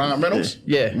 Ryan Reynolds.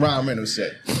 Yeah. Ryan Reynolds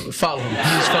said. Follow him.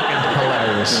 He's fucking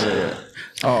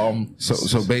hilarious.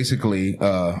 So basically,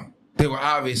 they were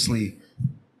obviously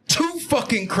two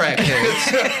fucking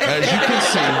crackheads. As you can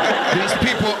see, these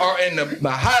people are in the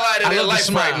highlight of their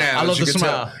life right now. I love as you the can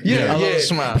smile. tell. Yeah, I love the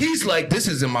smile. He's like, this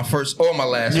isn't my first or my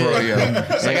last rodeo.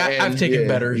 It's like, I've taken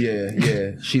better.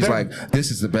 Yeah. She's like,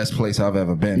 this is the best place I've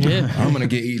ever been. Yeah. I'm gonna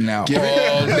get eaten out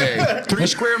all day. 3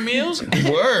 square meals?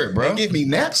 Word, bro. They give me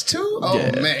naps too? Oh,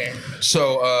 man.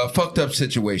 So, fucked up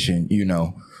situation, you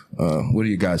know. What do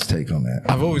you guys take on that?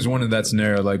 I've always wondered that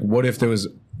scenario. Like, what if there was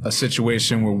a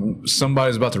situation where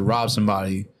somebody's about to rob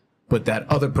somebody, but that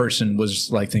other person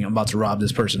was like thinking, I'm about to rob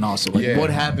this person also. Like,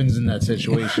 what happens in that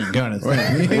situation? Kind of thing.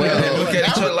 Well, they look at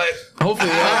each other like,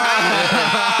 Hopefully.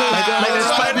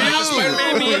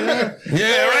 Spider-Man meme.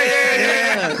 yeah, right,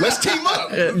 yeah. Let's team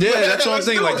up. Yeah, that's what I'm Let's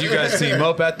saying. do Like, it. do you guys team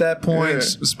up at that point?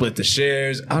 Split the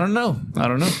shares? I don't know.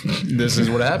 This is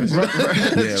what happens.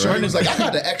 Shorty's like, I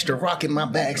got an extra rock in my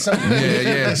bag. Something.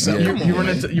 Yeah. Come on, You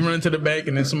man. run into the bank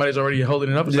and then somebody's already holding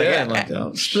it up. It's like,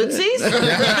 splitsies?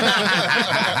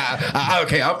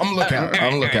 Okay, I'm lookout.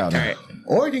 I'm lookout.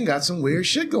 Oregon got some weird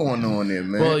shit going on there,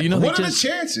 man. Well, you know, what they are just- the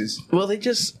chances? Well, they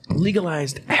just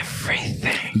legalized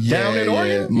everything. Down in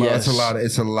Oregon? Well, Yes.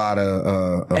 It's a lot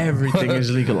of Everything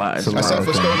is legalized. it's a lot Except of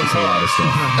for things. stolen It's a lot of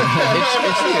stuff.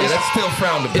 cars. That's still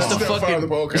frowned upon. It's the Still fucking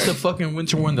frownable, okay. it's the fucking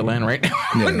winter wonderland right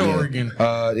now in Oregon.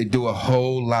 They do a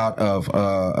whole lot of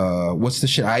what's the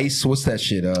shit? Ice? What's that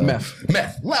shit? Meth.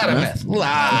 Lot of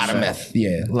meth.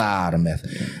 Yeah, lot of meth.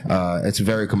 It's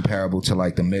very comparable to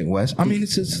like the Midwest. I mean,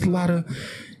 it's a lot of.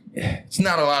 It's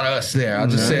not a lot of us there. I'll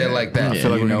just say it like that. I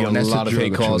feel like you we're know, getting and a that's lot the of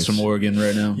hate drug calls choice. from Oregon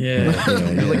right now. Yeah.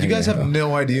 Like, you guys have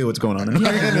no idea what's going on.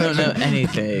 I don't know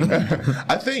anything.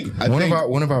 I think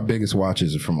One of our biggest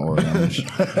watches is from Oregon.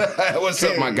 What's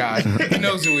up, my guy? He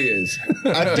knows who he is.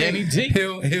 Danny D.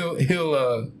 He'll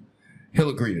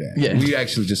agree to that. Yeah. We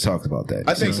actually just talked about that.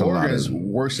 I think There's a lot Oregon of- is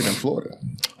worse than Florida.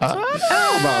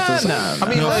 about this. I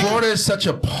mean, Florida is such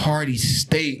a party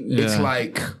state. It's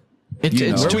like It's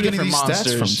You know. two Where we getting different these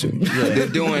stats monsters. from, too? they're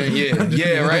doing,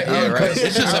 right.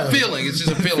 It's just a feeling. It's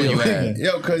just a feeling you have.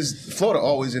 Yo, because Florida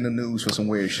always in the news for some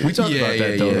weird shit. We talked about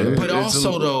that though. But It's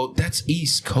also, though, that's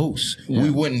East Coast.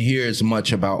 We wouldn't hear as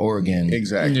much about Oregon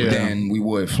Exactly. than we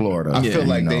would Florida. I feel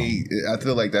like you know. I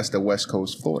feel like that's the West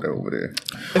Coast Florida over there.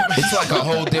 It's like a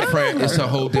whole different. It's a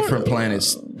whole different planet.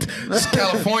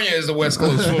 California is the West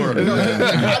Coast Florida.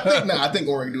 I think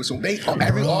Oregon do some.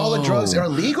 All the drugs are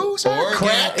legal. Sir? Oregon,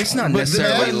 Crack. it's not But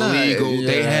necessarily they're not. legal.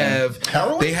 They have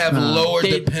Heroin? lowered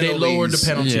They the penalties. lowered the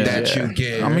penalties, that yeah. you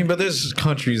get. I mean, but there's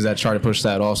countries that try to push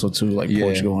that also too, like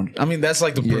Portugal. I mean, that's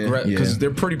like the because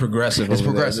they're pretty progressive. It's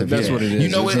over there. progressive. That's yeah. what it is. You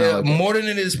know It's what? not like- More than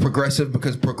it is progressive,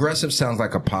 because progressive sounds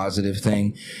like a positive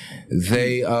thing.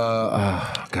 They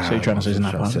God, So you're trying to say it's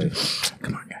not what was I trying to positive? say?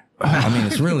 Come on, guy. I mean,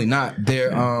 it's really not.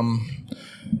 They're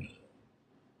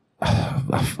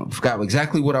I forgot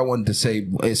exactly what I wanted to say.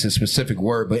 It's a specific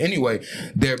word, but anyway,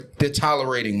 they're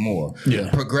tolerating more. Yeah.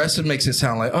 Progressive makes it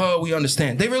sound like, oh, we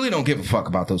understand. They really don't give a fuck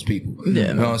about those people. Yeah,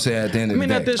 You know what I'm saying? At the end I of mean,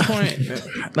 the day. at this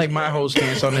point, like my whole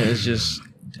stance on it is just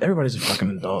everybody's a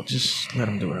fucking adult. Just let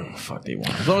them do whatever the fuck they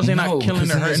want. As long as they're No, not killing or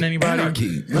 'cause hurting it's anybody.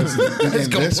 Anarchy. And It's that's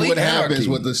complete what happens anarchy.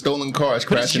 with the stolen cars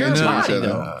But it's crashing your into body, each other.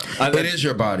 though. It is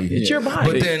your body. It's your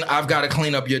body. But then I've got to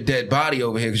clean up your dead body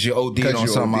over here because you OD'd 'Cause on you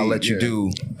something I'll OD'd, let you yeah.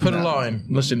 do. Put a law in.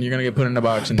 Listen, you're gonna get put in the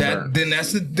box and burned. Then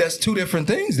that's two different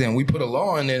things. Then we put a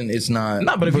law in, and it's not.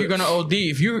 No, but if you're gonna OD,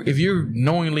 if you're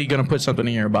knowingly gonna put something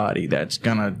in your body that's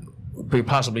gonna be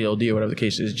possibly OD or whatever the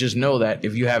case is, just know that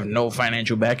if you have no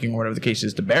financial backing or whatever the case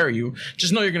is to bury you,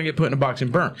 just know you're gonna get put in a box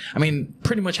and burnt. I mean,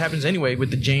 pretty much happens anyway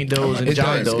with the Jane Does and It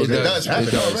John does. Does. It does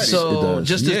happen already. So It does.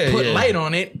 just to Yeah, put yeah. light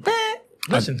on it,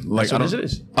 listen, like that's what it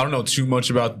is. I don't know too much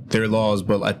about their laws,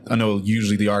 but I know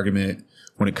usually the argument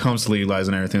when it comes to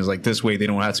legalizing everything is like this way they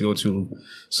don't have to go to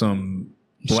some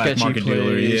black Sketchy market dealer,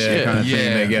 place, yeah. kind of thing.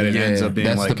 Yeah, They get it yeah. ends up being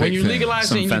That's like the big When you thing. legalize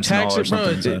some it and you fentanyl tax or it,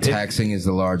 bro, something. Taxing is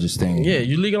the largest thing. yeah,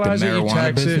 you The legalize it, you marijuana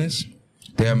tax business.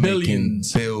 They're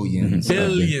Billions. making billions.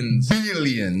 Billions.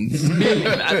 Billions.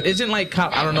 it. Isn't like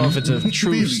I don't know if it's a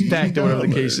true stack or whatever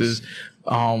the case is,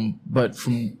 But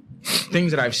from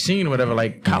things that I've seen, whatever,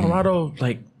 like Colorado,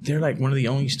 like they're like one of the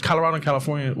only Colorado and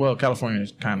California. Well, California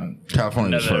is kind of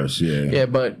California's first, yeah.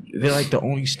 but they're like the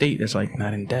only state that's like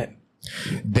not in debt.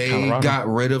 They Colorado. got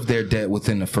rid of their debt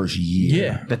within the first year.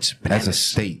 Yeah, that's bananas. As a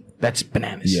state. That's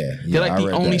bananas. Yeah, they're like I the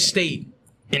read only that. state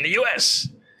in the U.S.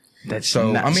 That's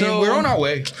So, not, I mean, so- we're on our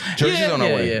way. Jersey's Yeah, on our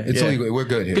yeah, way. yeah, It's yeah. legal. We're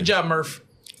good here. Good job, Murph.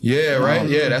 Yeah, right?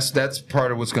 Yeah, that's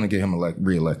part of what's going to get him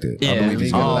reelected. I Yeah. believe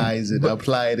he's going Legalize it,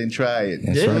 apply it, and try it.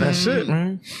 That's Yeah, right. that's it,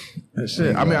 man. That's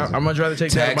it. I mean, I'm much rather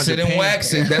take that Tax bunch it of and pain.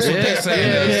 wax it. That's what they're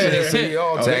saying. Yeah. That's it.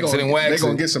 All Oh, tax it and wax they're it.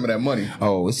 going to get some of that money.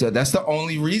 Oh, that's the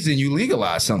only reason you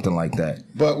legalize something like that.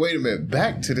 But wait a minute.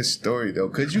 Back to the story, though.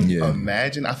 Could you Yeah.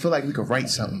 imagine? I feel like we could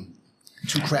write something.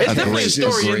 It's definitely a Just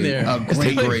story in there. a It's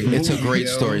great, definitely- It's a great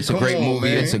yo. story. It's a Come great on, movie.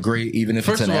 man. It's a great, even if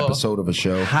First it's an of all, episode of a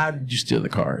show. How did you steal the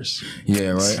cars? Yeah,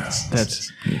 right.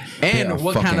 That's They are and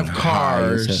what kind of fucking high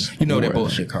as cars? hell. You know they're were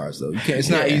bullshit cars though. You can't. It's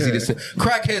not Yeah. easy to say.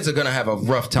 Crackheads are gonna have a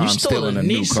rough time You stole stealing a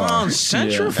new car.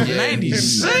 Nissan Sentra from Yeah.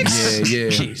 '96. Yeah.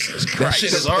 Jesus That Christ.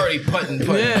 shit is already putting.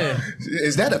 Yeah.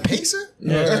 Is that a pacer?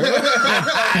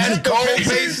 It's cold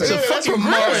pace. It's a fucking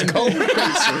gremlin. Cold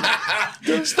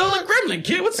pacer. Stole a gremlin,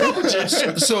 kid. What's up with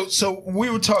you? So we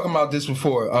were talking about this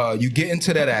before. You get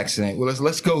into that accident. Well,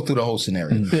 let's go through the whole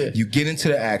scenario. You get into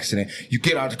the accident. You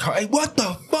get out of the car. Hey, what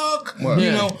the fuck? You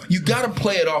Yeah. know, you gotta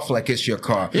play it off like it's your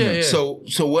car. Yeah. So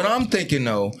what I'm thinking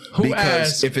though, Who because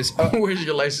asked? if it's Where's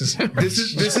your license?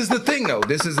 this is the thing though.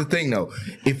 This is the thing though.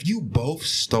 If you both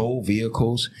stole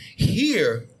vehicles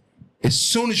here, as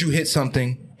soon as you hit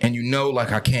something and you know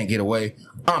like I can't get away,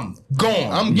 I'm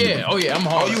gone. I'm I'm hard.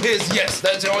 all you hear is yes.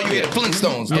 That's all you hear.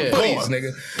 Flintstones, Yeah. please,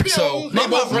 nigga. So They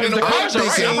both running the the cars are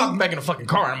right. thinking- I'm hopping back in the fucking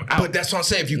car. And I'm out. but that's what I'm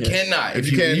saying. If you cannot,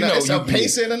 If you can't, you know, it's a you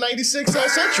pacer in a '96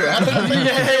 Sentra. How do you make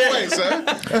that way,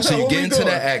 son? So you What get we into doing?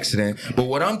 that accident, but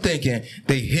what I'm thinking,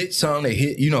 they hit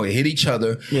each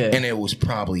other, Yeah. and it was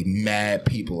probably mad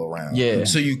people around. Yeah.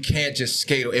 So you can't just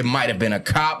skate. It might have been a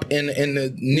cop in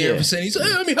the near Yeah. vicinity. He said,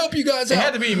 hey, let me help you guys It out.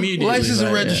 had to be immediately. License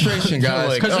and like, registration,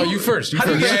 guys. Because you first. You How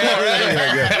do first. you-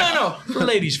 Yeah. No.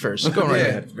 Ladies first. Go right Yeah.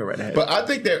 ahead. Go right ahead. But I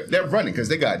think they're running because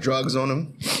they got drugs on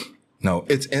them. No,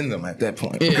 it's in them at that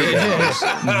point. Yeah.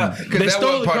 Because They that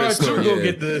stole was the part of car the story. to go yeah.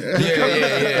 get the.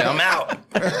 Yeah. I'm out.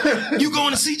 You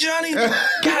going to see Johnny?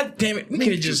 God damn it! We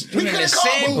could have just we been in the could've called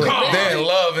same Uber. car. They're in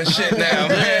love and shit now,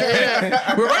 man.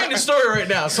 We're writing the story right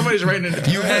now. Somebody's writing it.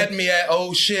 You had me at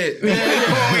oh shit. We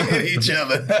hit each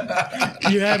other.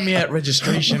 You had me at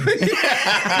registration.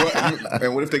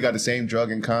 And what if they got the same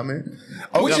drug in common?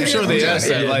 Oh, I'm sure they asked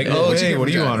that. Like, oh, gee, what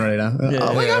are you on right now?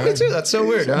 Oh my God, me too. That's so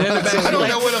weird. Yeah, the back I don't like-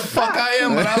 know where the fuck I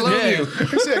am, but I love Yeah. you.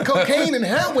 They said cocaine and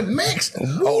heroin mixed.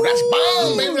 Oh, that's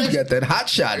bomb, baby. You got that hot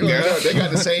shot, girl. Girl, they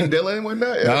got the same dealer and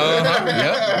whatnot.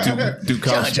 Do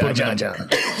cops put him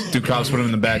do cops put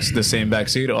him in the same back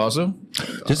seat also?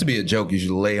 Just to be a joke, you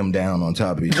should lay them down on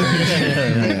top of each other.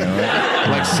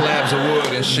 Like slabs of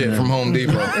wood and shit from Home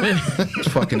Depot. It's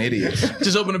fucking idiots.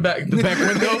 Just open the back window.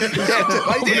 Open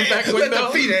the back window. Let the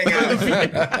feet hang out.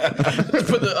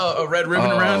 Put the a red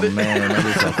ribbon around it. Man, that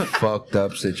is a fucked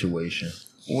up situation.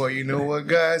 Well, you know what,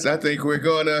 guys? I think we're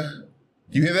gonna.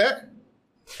 You hear that?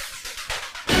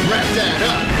 Wrap that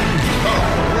up.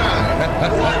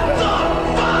 All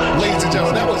right. Ladies and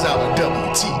gentlemen, that was our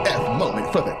WTF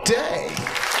moment for the day.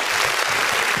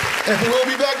 And we'll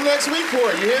be back next week for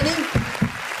it. You hear me?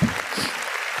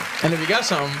 And if you got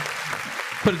something,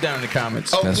 put it down in the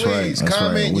comments. Oh, That's right. please That's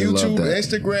comment, right. We love YouTube, that.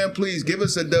 Instagram. Please give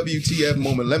us a WTF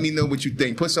moment. Let me know what you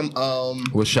think. Put some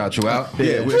We'll shout you out.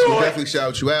 we'll definitely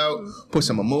shout you out. Put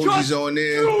some emojis on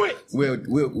there.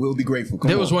 We'll be grateful. Come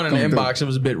There was on, one in the come through. inbox. It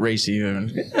was a bit racy. Yeah,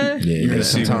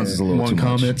 sometimes it's a little too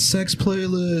much. sex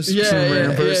playlist.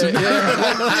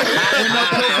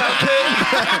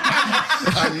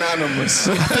 Anonymous.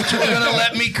 You're gonna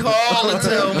let me call and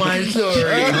tell my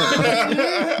story.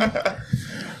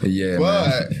 Yeah,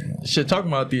 man. But Shit, talking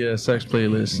about the sex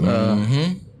playlist.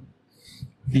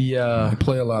 I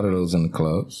play a lot of those in the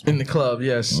clubs. In the club,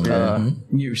 yes.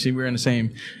 You see, we're in the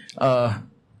same.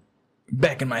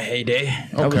 Back in my heyday,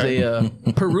 I was a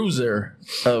peruser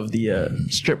of the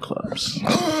strip clubs.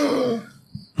 Look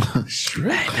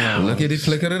at the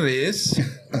flick of the wrist.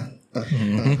 I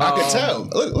can tell.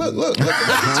 Look at the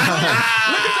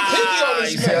pinky on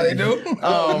this. You see how they do?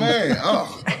 Oh man,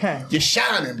 you're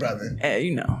shining, brother. Hey,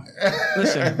 you know,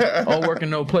 listen, all work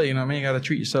and no play. You know, what I mean, you gotta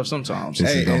treat yourself sometimes.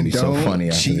 This is gonna be so don't funny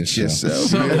after cheat this show. yourself.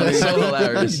 So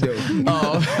hilarious. We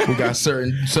got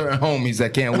certain homies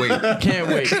that can't wait. Can't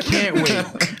wait.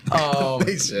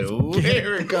 They said, "Ooh,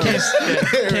 here it comes."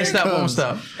 Can't stop, won't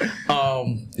stop.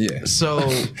 Yeah. So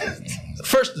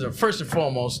first and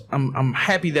foremost, I'm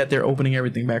happy that they're opening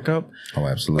everything back up. Oh,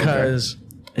 absolutely. Because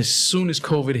as soon as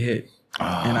COVID hit,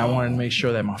 and I wanted to make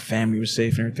sure that my family was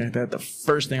safe and everything like that, the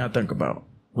first thing I think about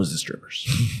was the strippers.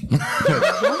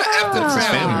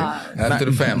 After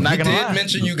the family. not He gonna did lie.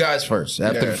 mention you guys first.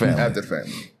 After the family. After the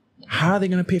family. How are they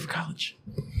gonna pay for college?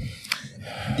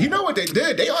 You know what they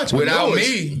did? They entrepreneurs. Without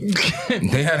me,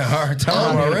 they had a hard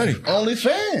time already.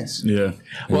 OnlyFans. Yeah.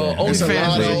 Well, It's a lot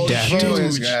OnlyFans of is old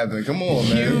huge, shit happening. Come on,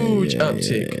 man. huge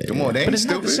uptick. Come on, they ain't But it's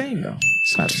not stupid. the same though.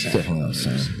 It's not the same. Definitely not the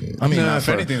same. I mean, Nah, not if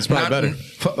for- anything, it's probably better.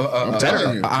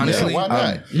 telling you. Honestly, Yeah, why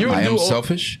not? You would I am do-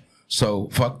 selfish. So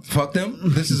fuck them.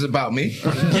 This is about me.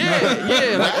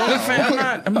 Yeah. Like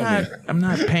OnlyFans, I'm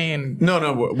not paying.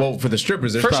 No. Well, for the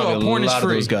strippers, there's First of all, probably porn a is lot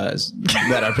free. of those guys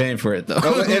that are paying for it, though.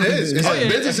 No, it is. It's like yeah.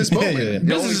 business is booming. Yeah.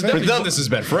 Business is For definitely them, this is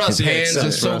bad. For us, His hands are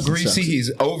for so us, it greasy. sucks. He's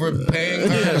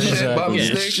overpaying her and shit by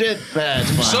mistake. Shit,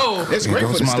 that's fine. So It's great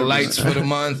Goes for the my strippers. lights for the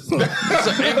month. and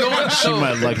going She so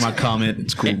might like my comment.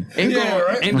 It's cool.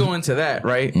 and going to that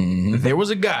right. There was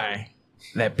a guy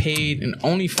that paid an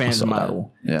OnlyFans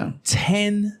model Yeah.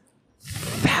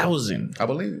 $10,000 I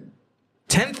believe it.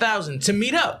 $10,000 to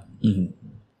meet up.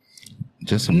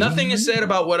 Just Nothing is said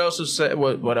about what else was said,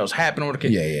 what else happened over the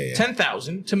kid. Yeah.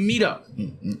 10,000 to meet up.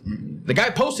 The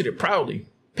guy posted it proudly.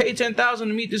 Paid 10,000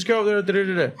 to meet this girl.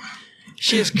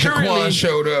 She is currently Jaquan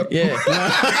showed up. Yeah.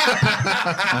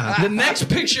 The next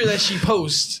picture that she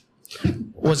posts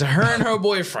was her and her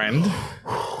boyfriend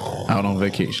Out on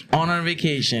vacation. on our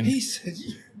vacation.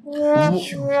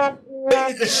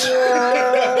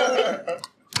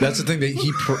 That's the thing that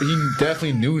he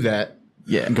definitely knew that.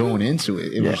 Yeah. Going into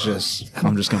it, it was just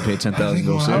I'm just gonna pay $10,000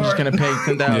 go I'm just see. gonna pay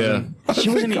 10,000. She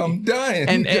wasn't. I'm dying.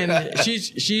 And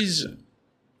she's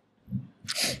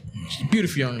a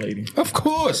beautiful young lady, of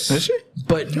course. Is she?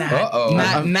 but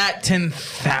not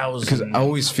 10,000. Because I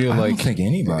always feel I don't like think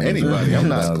anybody. I'm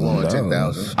not blowing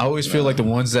 10,000. I always feel like the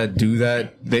ones that do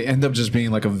that, they end up just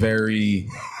being like a very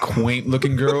quaint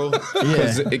looking girl.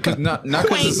 Because not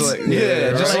because it's like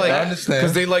just right. like I understand.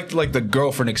 because they like the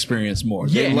girlfriend experience more.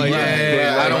 They Yeah, like,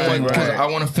 I don't want because right. I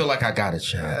want to feel like I got a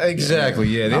shot. exactly.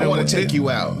 Yeah, they I don't want to take you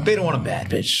out. They don't want a bad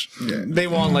bitch. They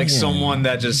want like someone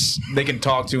that just they can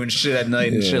talk to and shit at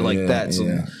night and shit like that. So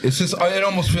It's just it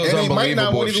almost feels And they might not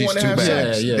unbelievable if even she's want to too have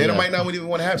bad. sex. They might not even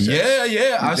want to have sex.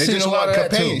 Yeah. I've They seen just a lot of want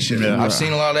that too. companionship. Yeah. I've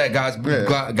seen a lot of that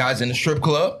guys in the strip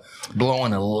club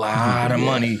blowing a lot of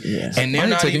money, and they're ain't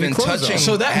not taking even your clothes touching off.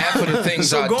 So that- half of the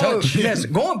things I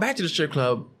touch. Going back to the strip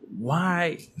club,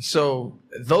 why? So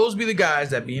those be the guys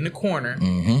that be in the corner,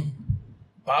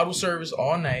 bottle service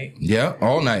all night, Yeah,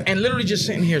 all night. and literally just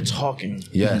sitting here talking.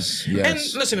 Yes. And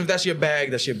listen, if that's your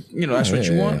bag, that's your, that's what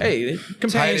you want. Hey, Tightest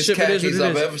companionship it is khakis what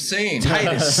I've it is. ever seen.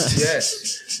 Tightest.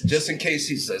 Yes. Just in case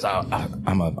he says,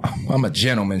 I'm a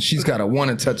gentleman. She's got to want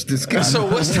to touch this guy. So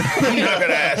what's the, I'm not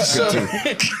gonna ask her to.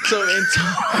 so in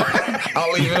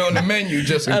I'll leave it on the menu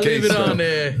just in I case. leave it on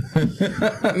there.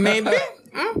 Maybe.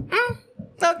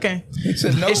 Okay. He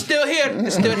said no. It's still here.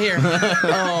 It's still here.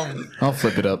 I'll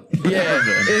flip it up. Yeah.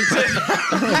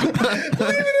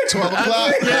 12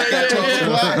 o'clock.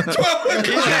 Yeah.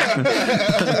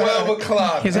 12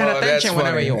 o'clock. He's at Oh, that's attention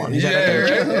whenever funny. you want. He's at Yeah,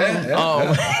 attention.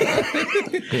 right.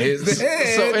 Here's the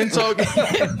head. So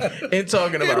in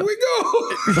talking Here about we go.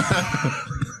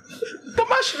 the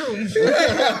mushroom.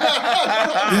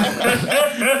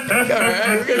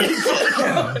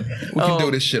 We can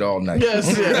do this shit all night.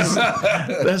 Yes.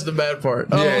 That's the bad part.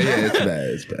 Yeah, it's bad.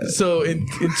 It's bad. So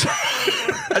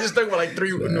I just think about like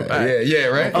three. No, all right. Yeah,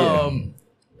 right?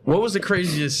 What was the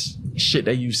craziest shit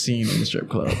that you've seen in the strip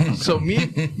club? So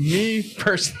me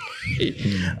personally,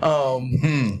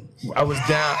 I was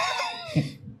down.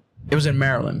 It was in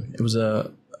Maryland. It was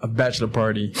a bachelor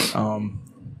party. I'm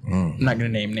not gonna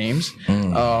name names.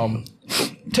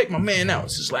 Take my man out.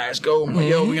 It's his last go. I'm like,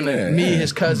 yo, we're gonna meet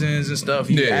his cousins and stuff.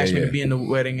 He asked me to be in the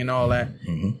wedding and all that.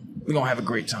 We're gonna have a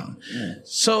great time.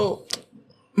 So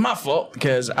my fault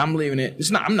because I'm leaving it.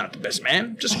 I'm not the best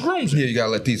man. Just a groomsman. Yeah, you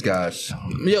gotta let these guys.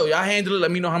 Yo, y'all handle it.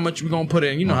 Let me know how much we're gonna put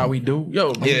in. You know how we do.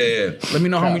 Yo, Yeah. let me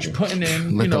know how much you're putting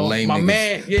in. Let You the know, lame my niggas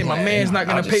man. Yeah, my plan. man's not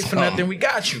gonna I'll pay just for nothing. We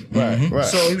got you. Right.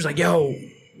 So he was like, "Yo,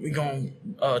 we going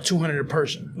 200 a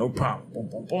person. No problem. Boom,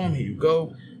 boom, boom. Here you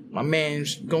go. My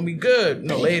man's gonna be good.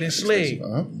 No, laid and slayed.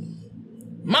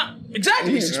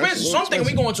 Exactly. It's expensive. So I'm thinking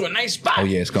we going to a nice spot. Oh,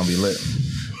 yeah, it's gonna be lit.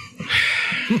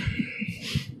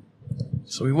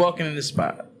 So So we walking in the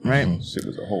spot, right? Shit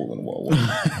was a hole in the wall.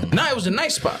 No, it was a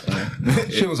nice spot.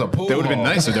 Shit was a pool. That would have been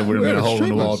nice if there would have been a hole in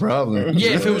the wall. Probably.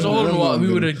 Yeah, if it was a hole in the wall,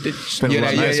 we would have. Been a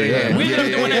lot nicer, yeah. We ended up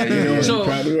doing that. So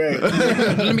Probably right.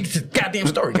 let me get to the goddamn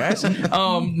story, guys.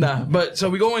 Nah, but so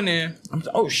we go in there.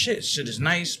 Oh shit is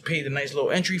nice. Paid a nice little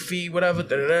entry fee, whatever.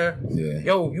 Yeah.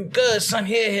 Yo, you good, son?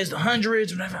 Here's the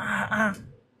hundreds, whatever.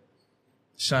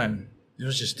 Son, it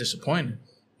was just disappointing.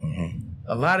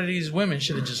 A lot of these women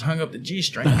should have just hung up the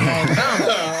G-string a long time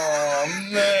ago. Oh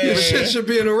man. This shit should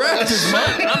be in a rap.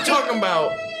 Son, I'm talking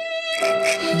about.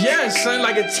 Yes, son,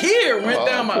 like a tear went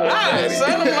down my eye.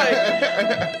 Son, I'm like,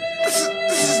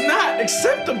 this is not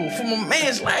acceptable from a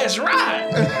man's last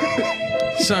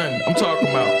ride. Son, I'm talking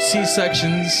about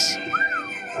C-sections,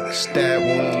 Stab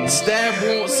wounds.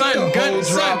 son,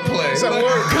 drop play.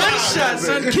 gunshot,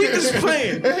 son, keep this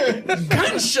playing.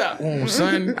 Gunshot wound,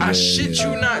 son. I shit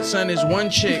you not, son. This one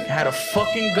chick had a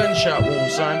fucking gunshot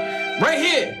wound, son. Right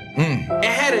here. It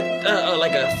had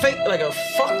a fake, like a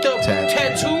fucked up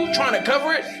tattoo trying to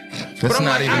cover it. That's I'm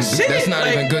not like, even. I see That's it, not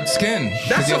like, even good skin.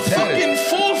 That's a get tatted.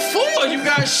 fucking 4-4 you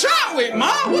got shot with,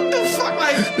 ma. What the fuck,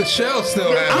 like? The shell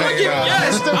still had I'm hanging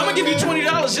out. gonna give you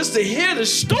 $20 just to hear the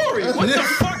story. What the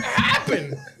fuck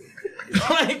happened?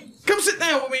 Like, come sit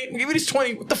down with me. Give me this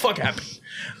 20. What the fuck happened?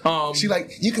 She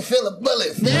like, you can feel a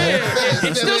bullet. Yeah,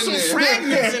 and still some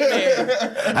fragments in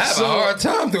there. I have a hard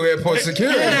time through airport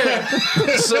security.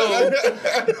 Yeah. So,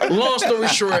 long story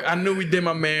short, I knew we did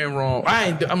my man wrong.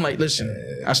 I'm like,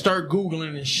 listen, I start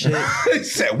Googling and shit. They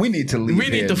said we need to leave. We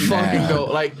need to here fucking now. go.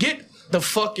 Like, get the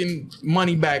fucking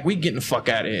money back. We getting the fuck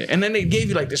out of here. And then they gave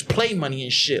you like this play money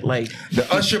and shit. Like, The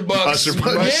Usher Bucks.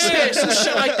 yeah, some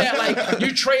shit like that. Like,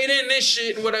 you trade in this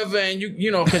shit and whatever, and you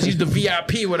know, because he's the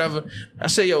VIP, whatever. I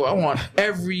say, yo, I want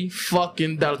every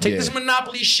fucking dollar. Take this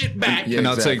Monopoly shit back. Yeah. And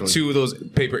I'll Exactly. take 2 of those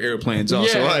paper airplanes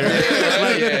also.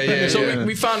 Yeah. So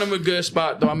we found him a good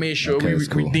spot, though. I made sure we that's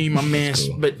cool. redeemed my man. That's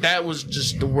cool. But that was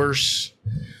just the worst.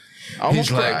 I almost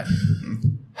He's like, cried.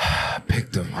 I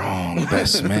picked the wrong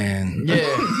best man.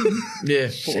 Yeah.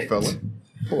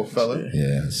 Poor fella.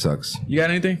 Yeah, it sucks. You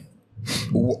got anything?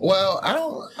 Well, I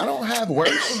don't have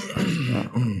worse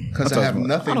because I have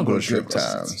nothing but good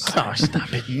times. Oh,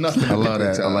 stop it. Nothing. I love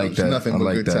that. I like that. Nothing I but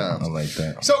like good that. times. I like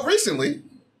that. So recently,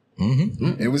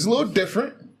 it was a little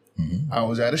different. I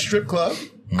was at a strip club.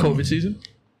 COVID season?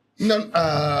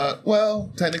 No,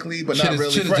 well, technically, but Shit not is-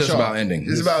 really. shit is Fresh just off. about ending.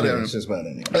 It's about Yeah, ending. it's just about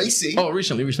ending. AC. Oh,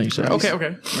 recently you said. Okay.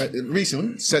 Right,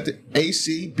 recently set the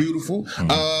AC, beautiful.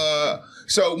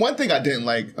 So one thing I didn't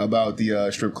like about the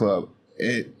strip club,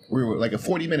 we were like a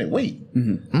 40-minute wait.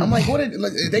 I'm like, what?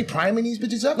 Are they priming these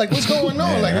bitches up? Like, what's going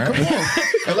on? Like, come on.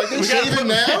 And like, they shaving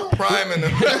now? Priming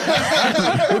them.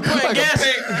 Putting gas,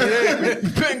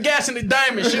 putting gas in the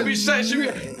diamond. Should be set.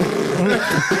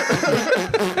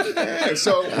 Yeah,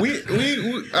 so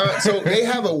so they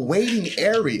have a waiting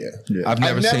area. I've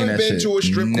never seen that been shit. to a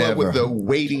strip club with Never. a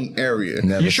waiting area.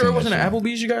 Never You sure it seen wasn't that an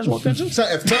Applebee's you guys walked into? So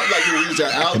it felt like it was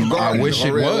out. I wish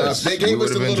it was. They gave We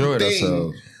us a would've little enjoyed thing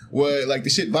ourselves. where like the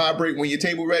shit vibrate when your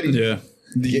table ready. Yeah.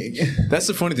 That's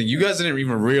the funny thing. You guys didn't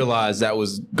even realize that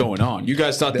was going on. You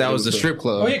guys thought that was the strip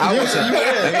club. I was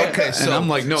okay. And So I'm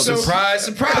like, no, this surprise,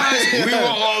 surprise. We were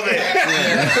all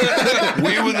there.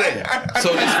 We were there.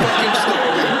 So this fucking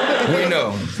story, we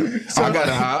know.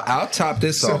 I'll top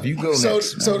this off. You go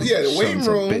next. So yeah, the waiting Sons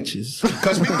of room. bitches.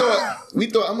 Because we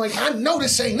thought. I'm like, I know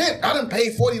this ain't it. I done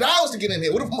paid $40 to get in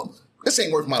here. What if this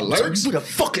ain't worth my lurks? Who the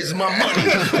fuck is my money?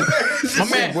 My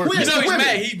man, you Where's know the he's women?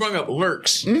 mad. He brung up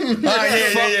lurks. Yeah.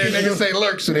 Niggas say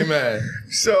lurks when they mad.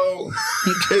 So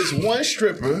there's one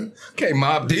stripper. Okay,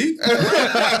 Mob D. Go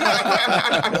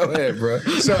ahead, bro.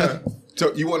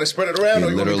 So you want to spread it around? It or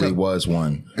you want me to literally come? was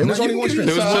one. It was only one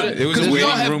stripper. It was a Because we all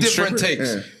waiting have room different stripper.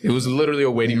 takes. It was literally a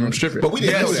waiting room stripper. But we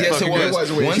didn't know that. Yes, it Fucking was.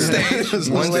 a waiting One stripper. stage.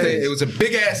 One stage. It was a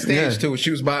big ass stage too.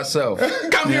 She was by herself.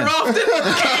 Come here often.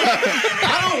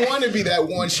 I don't want to be that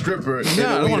one stripper. No,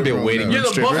 I don't want to be a waiting room You're the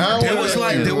stripper. buffer. I don't There wanna was be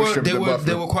like that there one were stripper, there the were buffer.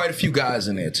 there were quite a few guys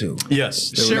in there too.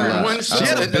 Yes. Sharing one She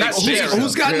had a spot. big, Not sharing.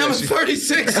 who's got number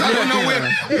 36? I don't know where.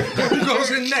 Who goes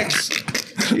in next?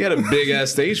 She had a big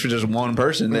ass stage for just one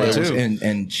person there too.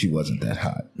 And she wasn't that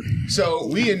hot. So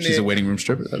we in She's there. a waiting room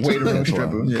stripper. That's Waiting room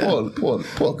stripper. Yeah.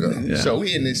 Poor girl. So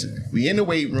we in the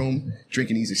weight room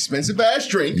drinking these expensive ass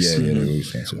drinks. Yeah, they were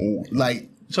expensive. Like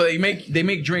So they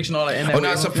make drinks and all that. In that Oh,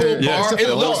 now it's a full Yeah, bar. it's a It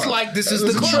full looks bar. like this is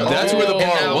It's the a club. club. That's where the bar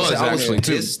And I was, actually,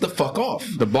 too. This the fuck off.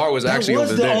 The bar was actually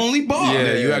was over the there. only bar.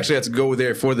 Yeah, you Yeah. actually had to go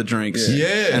there for the drinks.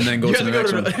 Yeah. And then go You to have the to go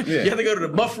next to one. the, you have to go to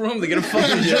the buff room to get a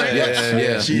fucking drink.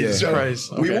 Yeah. Jesus so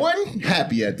Christ. we Okay. weren't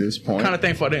happy at this point. Kind of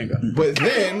thankful I didn't go. But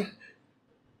then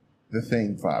the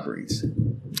thing vibrates.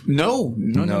 No.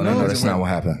 That's not what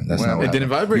happened. That's not what It happened. didn't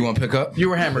vibrate. You want to pick up? You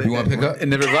were hammered. You want to pick up? It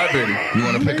never vibrated. You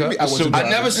want to pick up? I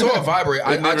never saw it vibrate.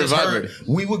 I never just heard vibrated.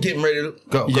 we were getting ready to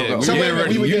go. Yeah, go. we So were wait a getting minute,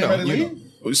 ready. we were You getting know, ready to you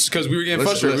leave? Because we were getting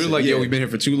Listen, frustrated. We were like, yeah. yo, we've been here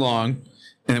for too long.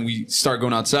 And then we start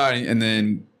going outside. And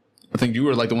then I think you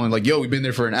were like the one like, yo, we've been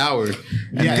there for an hour. And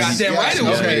then Goddamn right it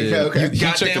was. Okay. he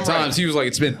checked the Goddamn times. He was like,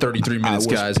 it's been 33 minutes,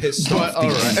 guys. Pissed off the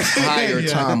entire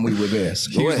time we were there.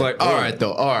 He was like, all right,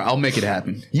 I'll make it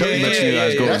happen. Yeah, Let you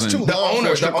guys go That's in. too The long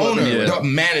for a strip club. Yeah. the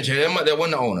manager, that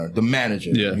wasn't the owner, the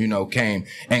manager, came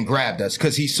and grabbed us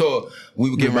because he saw we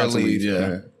were getting ready to leave.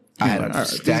 Yeah. I had All a right,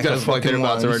 stack these of guys fucking fucking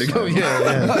about to already ones. go.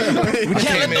 Yeah. We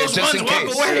came in those just in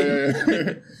ones walk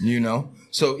case. You know?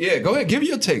 So, yeah, go ahead. Give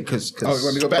your take. Cause, Oh, you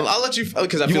want me to go back? I'll let you,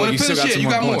 because I You feel wanna like you still got finish? some Yeah, you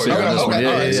got more more. points. You on got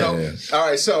this more. one. Okay, all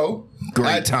right. So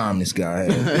great time this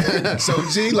guy had. So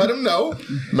G, let him know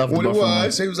Love what the it Buffalo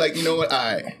was. He was like, you know what?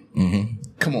 All right,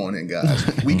 come on in, guys.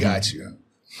 We got you.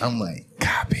 I'm like,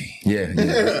 copy. Yeah.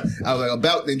 I was like,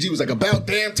 about. Then G was like, about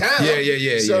damn time.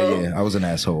 Yeah. I was an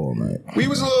asshole all night. We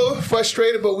was a little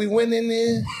frustrated, but we went in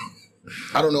there.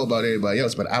 I don't know about everybody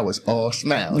else, but I was all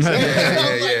smiles. I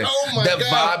was like, oh my The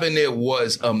God. vibe in there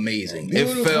was amazing.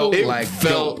 Beautiful. It felt It like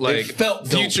felt dope. like It felt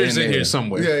dope Future's in there. here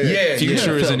somewhere. Yeah.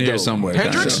 Future is in Felt here dope. somewhere.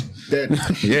 Hendrix? That,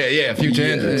 Yeah, Future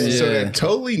Hendrix. So they're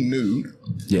totally nude,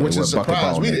 Yeah, which with is a bucket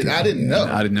surprise. ball I didn't know.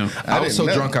 I didn't know. I was so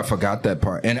didn't know. drunk I forgot that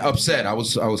part and upset. I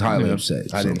was highly upset.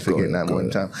 I So didn't go forget ahead, that go one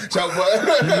ahead. time. So,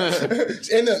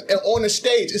 but on the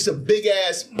stage, it's a big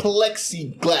ass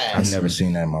plexiglass. I've never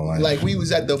seen that in my life. Like we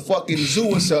was at the fucking zoo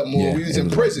or something, or we was it in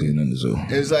like prison. being in the zoo.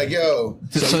 It was like, yo,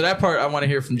 So that part I want to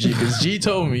hear from G because G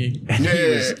told me and he Yeah.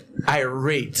 was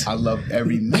irate. I loved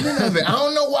every minute of it. I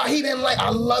don't know why he didn't like. I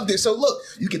loved it. So look,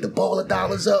 you get the ball of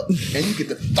dollars up, and you get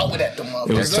to throw it at the motherfucker.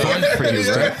 It was fun for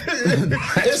you, right?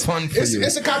 It's fun for you.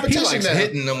 It's a He competition likes now.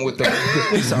 hitting them with the.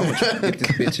 He's always trying to hit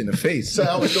this bitch in the face. So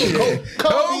I was doing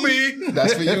Kobe.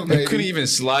 That's for you, baby. You couldn't even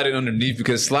slide it underneath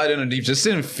because slide it underneath just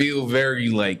didn't feel very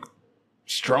like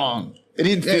strong. It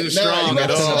didn't feel nah, strong you at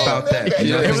gotta all. say About that.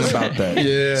 Yeah, it Nothing was- about that.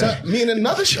 Yeah. So me and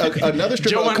another stripper Joe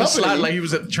wanted to company. slide like he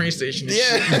was at the train station. And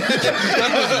shit.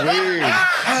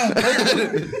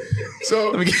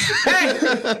 So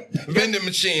Vending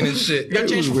machine and shit. You got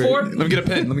change for four? Let me get a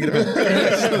pen.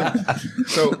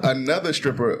 So another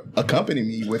stripper accompanied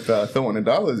me with throwing the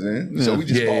dollars in. So we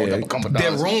just followed up a couple Their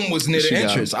dollars. room was near the got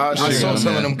entrance. him. I She saw got him,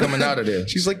 some of man. them coming out of there.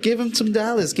 She's like, give him some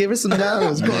dollars. Give her some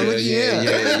dollars.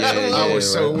 I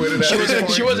was so with it.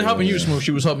 She wasn't helping you, Smooth.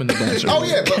 She was helping the dancer. Oh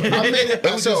yeah, but I made it.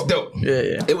 It was just dope.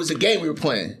 Yeah. It was a game we were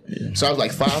playing. So I was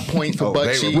like 5 points for butt they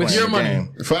were cheeks. playing your the money.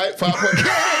 game. 5 points.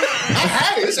 I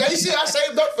had it. You see, I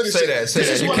saved up for this Say shit. that, say This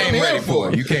that. is You what came I'm ready here for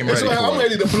it. You came That's ready why for I'm it.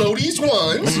 ready to blow these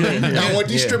ones. I want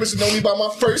these strippers to know me by my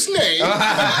first name.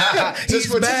 Just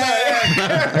for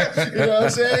tonight. You know what I'm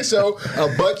saying? So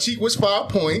a butt cheek was 5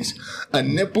 points. A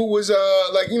nipple was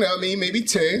like, you know what I mean, maybe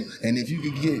 10. And if you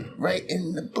could get right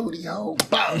in the booty hole,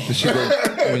 bow.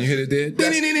 When you hit it there,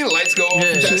 ding, lights go off.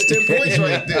 That's 10 points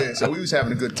right there. So we was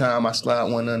having a good time. I slide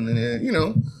one under there, you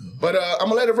know. But I'm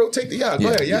gonna let it rotate to y'all. Go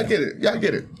ahead, y'all get it. Y'all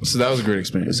get it. So that was a great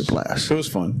experience. It's a blast. It was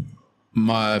fun.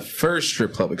 My first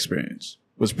strip club experience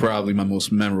was probably my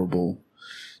most memorable,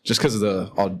 just because of the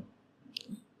all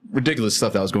ridiculous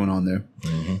stuff that was going on there.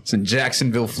 It's in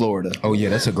Jacksonville, Florida. Oh yeah,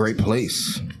 that's a great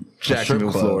place.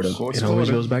 Jacksonville, Florida. It always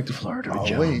goes back to Florida.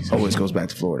 Always goes back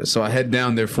to Florida. So I head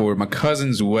down there for my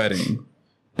cousin's wedding,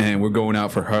 and we're going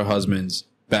out for her husband's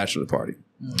bachelor party.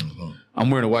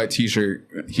 I'm wearing a white t-shirt.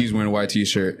 He's wearing a white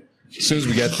t-shirt. As soon as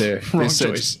we get there, they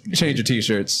said, change your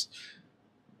t-shirts.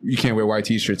 You can't wear white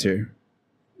t-shirts here.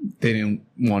 They didn't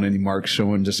want any marks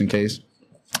showing just in case.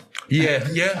 Yeah.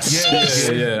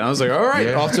 I was like, all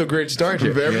right, off to a great start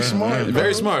here. Very smart.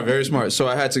 Very smart, very smart.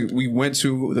 So we went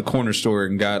to the corner store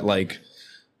and got like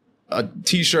a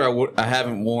t-shirt I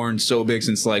haven't worn so big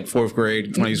since like 4th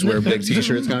grade when I used to wear big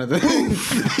t-shirts kind of thing.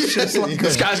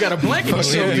 This guy's got a blanket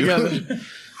sewn together.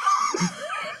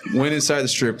 Went inside the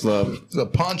strip club. It's a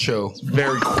poncho.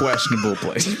 Very questionable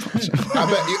place. I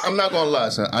bet I'm not gonna lie,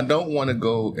 son. I don't want to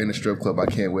go in a strip club. I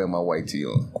can't wear my white tee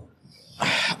on.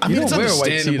 I mean, You it's don't wear a white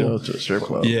tee understandable. though to a strip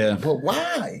club. Yeah. But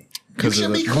why? You 'Cause should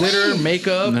of be the Glitter, clean.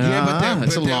 makeup.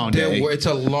 It's a long day. It's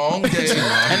a long day.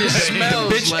 And it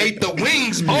smells Bitch like... ate the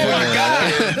wings. Oh my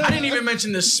God. I didn't even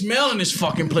mention the smell in this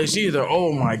fucking place either.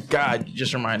 Oh my God. You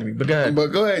just reminded me. But go ahead. But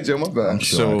go ahead, Joe. My bad.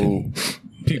 So,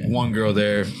 one girl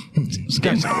there.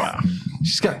 Wow.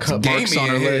 She's got cut marks on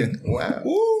her leg. Wow.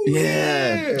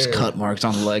 Yeah, there's cut marks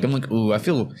on the leg. I'm like, ooh, I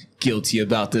feel guilty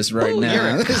about this right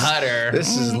now. You're a cutter.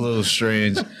 This is a little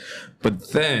strange.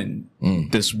 But then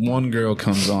this one girl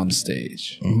comes on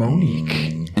stage,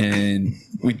 Monique. and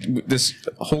this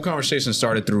whole conversation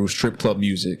started through strip club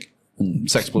music,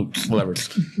 sex, whatever.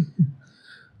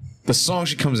 The song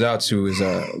she comes out to is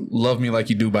 "Love Me Like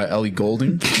You Do" by Ellie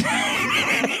Goulding.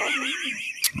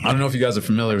 I don't know if you guys are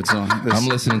familiar with the song. I'm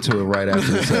listening to it right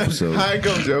after this episode. How it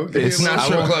go, Joe? It's not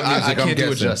strip club music. I can't I'm do it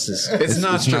guessing. justice. It's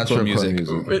not strip club music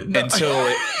music. until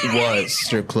it was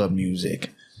strip club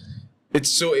music.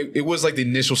 It was like the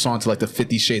initial song to like the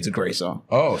 50 Shades of Grey song.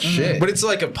 Oh shit! But it's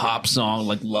like a pop song,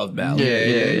 like love ballad.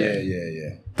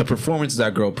 Yeah. The performance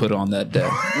that girl put on that day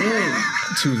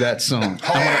to that song.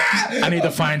 I need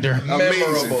to find her.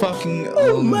 Memorable. Fucking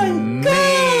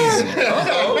amazing.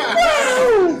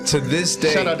 To this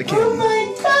day, Shout out to Kim.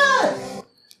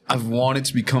 I've wanted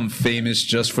to become famous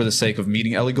just for the sake of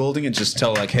meeting Ellie Goulding and just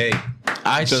tell like, hey,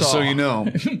 just so you know,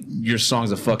 your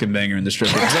song's a fucking banger in the strip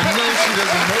club. 'Cause I know she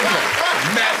doesn't know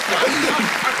that.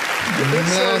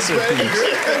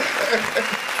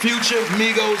 Future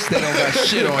Migos, they don't got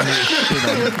shit on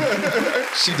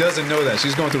this. She doesn't know that.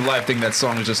 She's going through life thinking that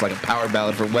song is just like a power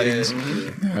ballad for weddings.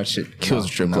 That shit kills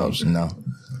strip clubs. No.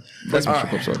 That's my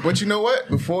strip club. But you know what?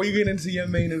 Before you get into your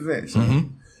main event,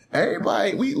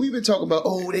 everybody, we've been talking about,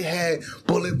 they had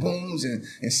bullet wounds and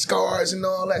scars and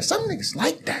all that. Some niggas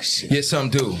like that shit. Yeah, some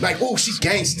do. Like, she's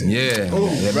gangster. Yeah. That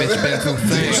bitch been through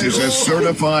This things. is a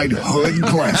certified hood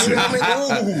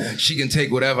classic. She can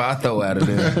take whatever I throw out of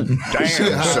there.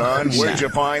 Damn, son, where'd you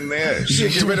find this?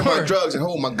 Shit, get rid of my drugs and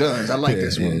hold my guns. I like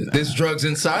this one. There's drugs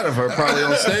inside of her, probably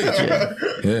on stage.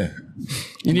 Yeah.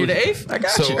 You need an eighth? I got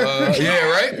So, you. yeah,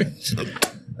 right?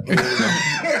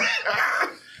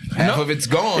 Half of it's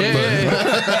gone. Yeah, but yeah, yeah.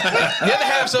 The other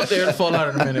half's up there to fall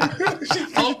out in a minute.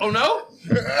 Oh no?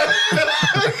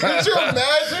 Could you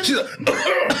imagine? She's like,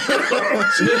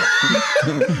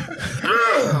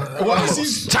 Why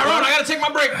is she, Tyrone, I gotta take my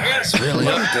break. really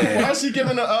up there. why is she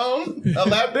giving a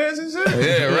lap dance and shit?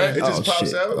 Yeah, right. It just pops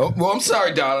shit. out. Oh, well, I'm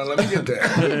sorry, darling. Let me get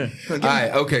that. All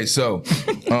right. Okay. So,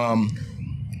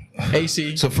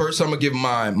 AC. so first I'm gonna give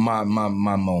my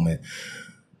moment.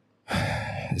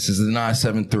 This is the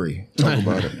 973. Talk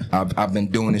about it. I've been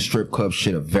doing this strip club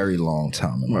shit a very long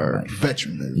time in my life.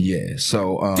 Veteran, baby. Yeah.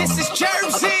 So This is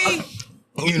Jersey.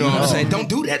 you know what I'm saying? Don't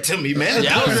do that to me, man.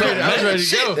 Yeah, I was ready to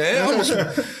Shit, go. man. Almost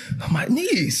on my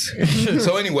knees.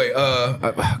 So anyway,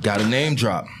 I got a name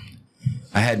drop.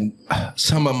 I had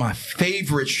some of my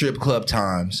favorite strip club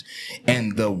times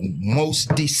and the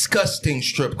most disgusting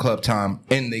strip club time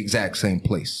in the exact same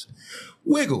place.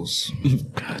 Wiggles.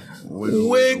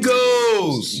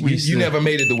 Wiggles. You never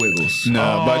made it to Wiggles.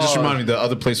 No, but just remind me, the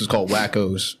other place was called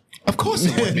Wackos. Of course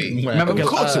it would be. Remember Of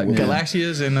course it would be.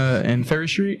 Galaxias in Ferry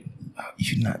Street?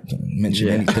 You're not going to mention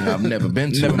anything I've never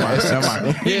been to. Never mind.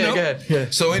 Yeah, go ahead. Yeah.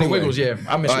 So But anyway, Wiggles, yeah.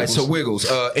 I miss all right, Wiggles. so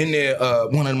Wiggles, in there,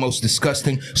 one of the most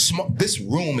disgusting. This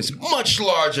room is much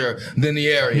larger than the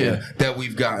area that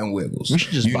we've got in Wiggles. We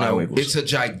should just buy Wiggles. It's a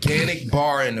gigantic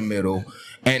bar in the middle.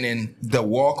 And then the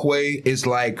walkway is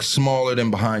like smaller than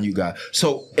behind you guys.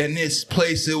 So in this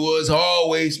place, it was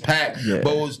always packed. Yeah.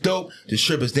 But what was dope, the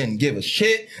strippers didn't give a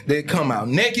shit. They'd come out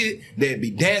naked. They'd be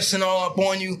dancing all up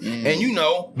on you. And you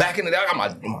know, back in the day, I got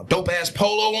my dope ass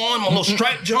polo on, my little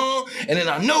stripe John. And then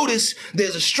I noticed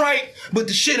there's a stripe, but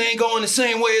the shit ain't going the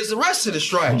same way as the rest of the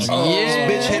stripes. This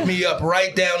bitch hit me up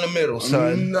right down the middle,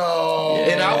 son. No.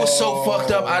 And I was so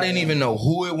fucked up, I didn't even know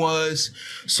who it was.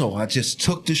 So I just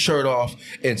took the shirt off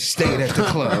and stayed at the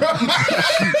club.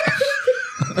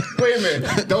 Wait a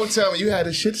minute. Don't tell me you had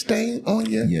a shit stain on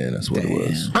you? Yeah, that's what it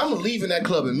was. I'm leaving that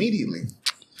club immediately.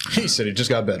 He said it just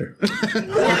got better. I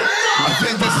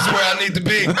think this is where I need to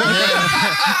be.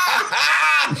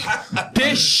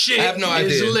 This shit I have no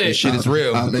is idea. lit. This shit is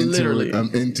real. I'm into Literally. it. I'm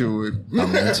into it.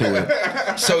 I'm into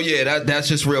it. So yeah, that's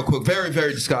just real quick. Very,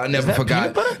 very disgusting. I never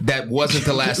forgot that wasn't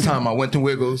the last time I went to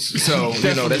Wiggles. So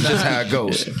you know that's just how it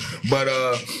goes. But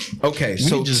okay,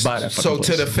 so need to just buy that so fucking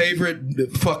to place. the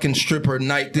favorite fucking stripper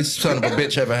night this son of a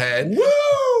bitch ever had.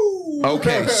 Woo!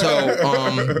 Okay,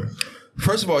 so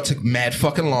first of all, it took mad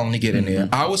fucking long to get in there.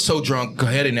 I was so drunk, go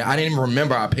ahead in there. I didn't even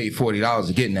remember I paid $40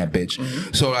 to get in that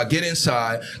bitch. So I get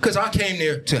inside, because I came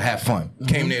there to have fun.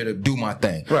 Came there to do my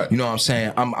thing. Right. You know what I'm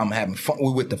saying? I'm having fun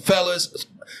with the fellas.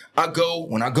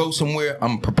 When I go somewhere,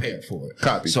 I'm prepared for it.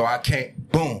 Copy. So I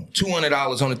can't, boom,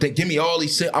 $200 on the thing. Give me all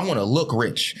these shit. I want to look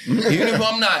rich. Even if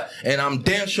I'm not, and I'm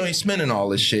damn sure ain't spending all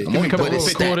this shit. only But coming it's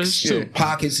with stacks. quarters, too.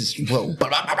 Pockets is, well,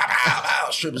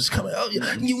 strippers coming. Oh,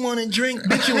 you want a drink?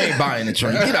 Bitch, you ain't buying a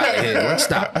drink. Get out of here. Let's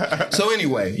stop. So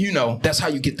anyway, you know, that's how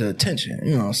you get the attention.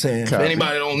 You know what I'm saying? If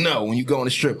anybody don't know when you go in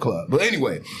a strip club. But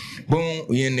anyway, Boom,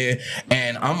 we in there.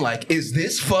 And I'm like, is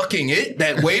this fucking it?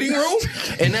 That waiting room?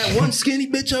 And that one skinny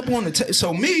bitch up on the table.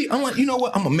 So me, I'm like, you know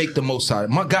what? I'm going to make the most out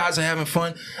of it. My guys are having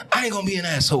fun. I ain't going to be an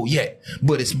asshole yet.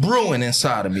 But it's brewing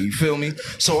inside of me. You feel me?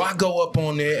 So I go up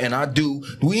on there and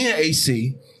we in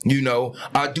AC. You know,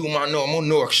 I do my normal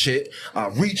Nork shit. I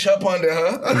reach up under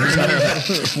her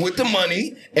with the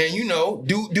money and, you know,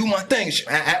 do my thing.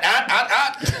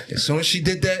 As soon as she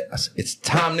did that, I said, it's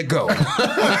time to go.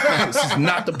 This is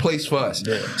not the place for us.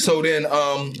 Yeah. So then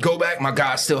go back. My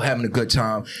guy's still having a good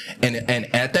time. And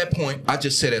at that point, I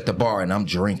just sit at the bar and I'm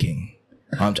drinking.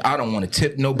 I don't want to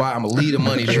tip nobody. I'm going to leave the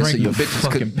money there so your bitches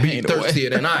could be thirstier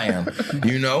than I am.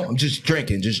 You know? I'm just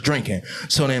drinking.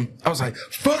 So then I was like,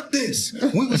 fuck this.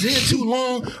 We was here too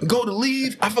long. Go to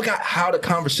leave. I forgot how the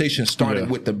conversation started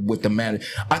with the manager.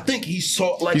 I think he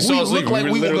saw, like, we looked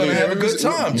like we were going to have a good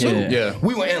time, too. Yeah.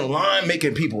 We were in line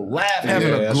making people laugh,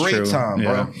 having a great time,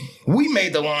 bro. We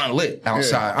made the line lit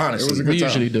outside, honestly. We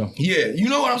usually do. Yeah, you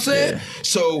know what I'm saying? Yeah.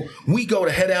 So we go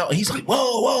to head out, and he's like,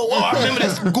 whoa. I remember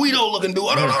this Guido looking dude.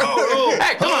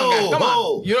 Hey, come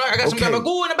on. You know, I got some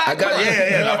gabagool in the back.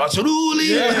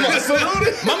 Absolutely.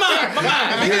 Mama.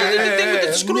 Anything with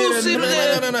the screws in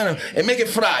there. No. And make it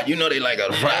fried. You know they like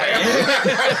it fried.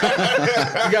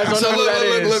 You guys don't know what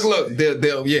that is.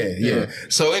 Look. Yeah.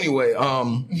 So anyway,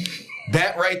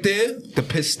 that right there, the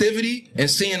festivity and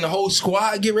seeing the whole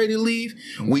squad get ready to leave,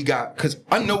 because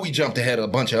I know we jumped ahead of a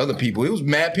bunch of other people. It was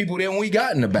mad people there when we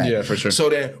got in the back. Yeah, for sure. So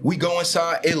then we go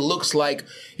inside. It looks like,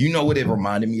 you know what it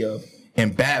reminded me of?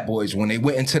 And Bad Boys, when they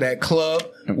went into that club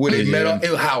where they met up,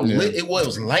 lit it was. It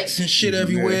was lights and shit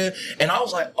everywhere. And I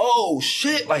was like, oh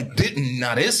shit, like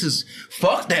this is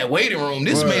fuck that waiting room.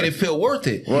 This made it feel worth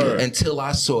it. Until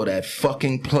I saw that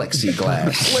fucking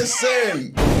plexiglass.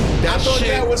 Listen, I thought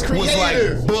that was creative. Was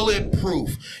like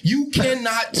bulletproof. You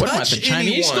cannot touch What am I, the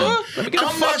Chinese anyone. store? Let me get a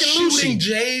I'm not fucking shooting Lucy.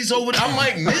 J's over there. I'm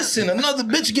like, listen, another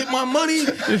bitch get my money. And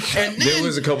then There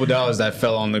was a couple dollars that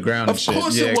fell on the ground and of shit.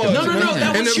 course Yeah, it was. 'cause- No,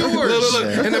 that And was the- yours. Look.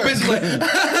 And the bitch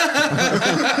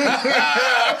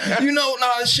like, you know,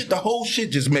 this shit, the whole shit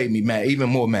just made me mad, even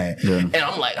more mad. Yeah. And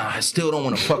I'm like, I still don't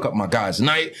want to fuck up my guy's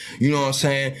night. You know what I'm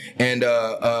saying? And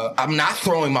I'm not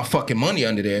throwing my fucking money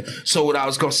under there. So what I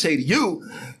was gonna say to you,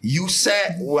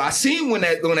 I seen when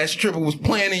that stripper was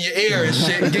playing in your ear and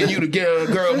shit, and getting you to get a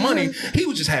girl money. He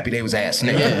was just happy they was ass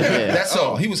nigga. Yeah. That's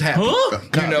all. He was happy.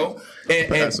 You know.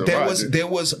 And there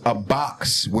was a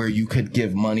box where you could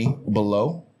give money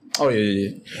below. Oh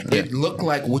yeah. It looked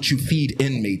like what you feed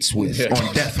inmates with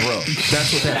on death row.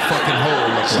 That's what that fucking hole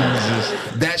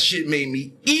looked like. That shit made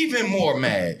me even more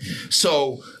mad.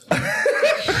 So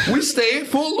we stayed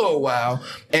for a little while,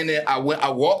 and then I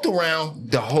walked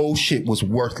around. The whole shit was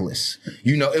worthless.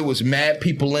 You know, it was mad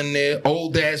people in there,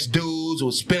 old ass dudes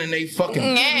was spending they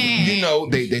fucking, you know,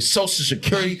 they social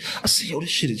security. I said, yo, this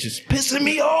shit is just pissing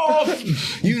me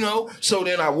off. You know, so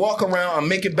then I walk around. I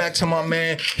make it back to my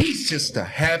man. He's just the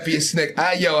happiest nigga.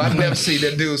 I've never seen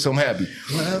that dude so happy.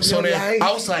 So then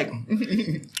I was like,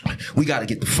 we got to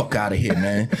get the fuck out of here,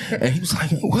 man. And he was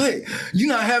like, what? You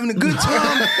not having a good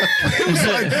time?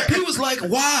 He was like,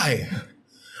 why?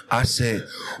 I said,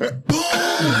 boom, boom.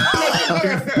 I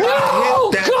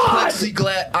hit that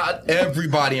plexiglass.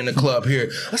 Everybody in the club here.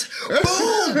 I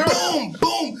said, boom,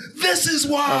 boom. This is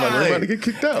why. We're about to get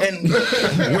kicked out. And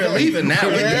we're leaving now.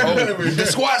 The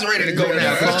squad's ready to go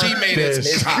now because G made it.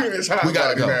 It's hot. We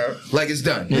gotta go. Now. Like it's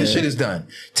done. This shit is done.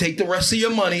 Take the rest of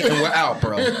your money and we're out,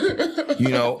 bro. You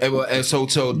know. And so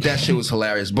that shit was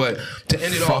hilarious. But to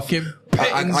end it off,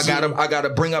 I gotta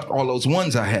bring up all those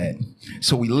ones I had.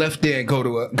 So we left there and go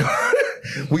to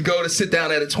we go to sit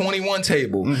down at a 21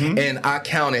 table, and I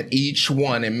counted each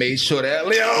one and made sure that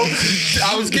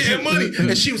I was getting money,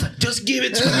 and she was like, "Just give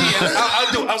it to me." And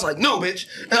I'll do it. I was like, "No, bitch."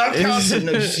 And I counted.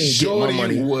 No, she didn't get my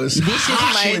money. She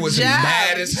was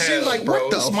mad as hell. She was like,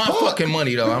 "Bro, this is my fucking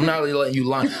money, though. I'm not letting you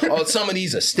lie." Oh, some of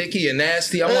these are sticky and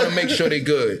nasty. I want to make sure they're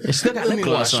good. It still got lip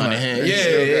gloss on it.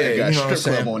 Yeah. Got You know what I'm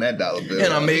strip club saying? on that dollar bill.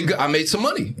 And I made some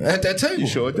money at that table. You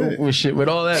sure did. With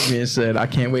all that being said, I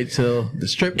can't wait till the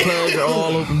strip clubs are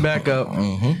all open back up.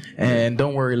 And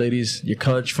don't worry, ladies, your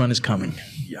college fund is coming.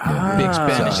 Big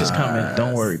Spanish is coming.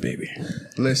 Don't worry, baby.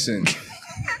 Listen,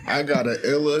 I got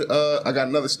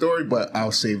another story, but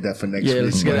I'll save that for next week. Yeah,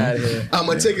 let's get out of here. I'm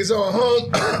gonna take us on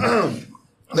home.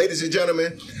 Ladies and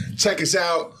gentlemen, check us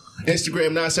out.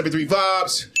 Instagram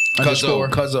 973vibes.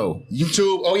 Cuzzo.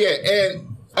 YouTube. Oh yeah, and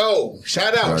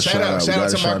shout out to my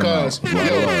cuz.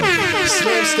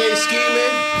 Slim Stay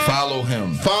Scheming. Follow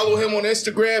him on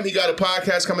Instagram. He got a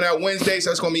podcast coming out Wednesday, so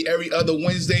that's gonna be every other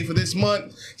Wednesday for this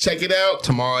month. Check it out.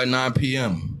 tomorrow at 9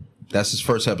 p.m. That's his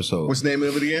first episode. What's the name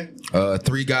of it again?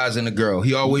 3 Guys and a Girl.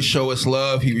 He always show us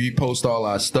love. He reposts all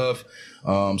our stuff.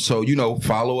 So,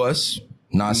 follow us.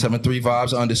 973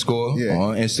 Vibes _ on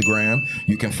Instagram.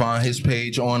 You can find his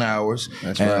page on ours.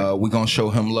 That's right. We're going to show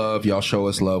him love. Y'all show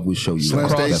us love. We show you Slim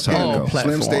love. Stay That's how it Scheming. goes.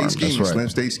 Slim Stay platforms. Scheming. That's right. Slim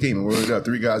Stay Scheming. Word up.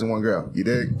 3 guys and 1 girl. You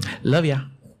dig? Love ya.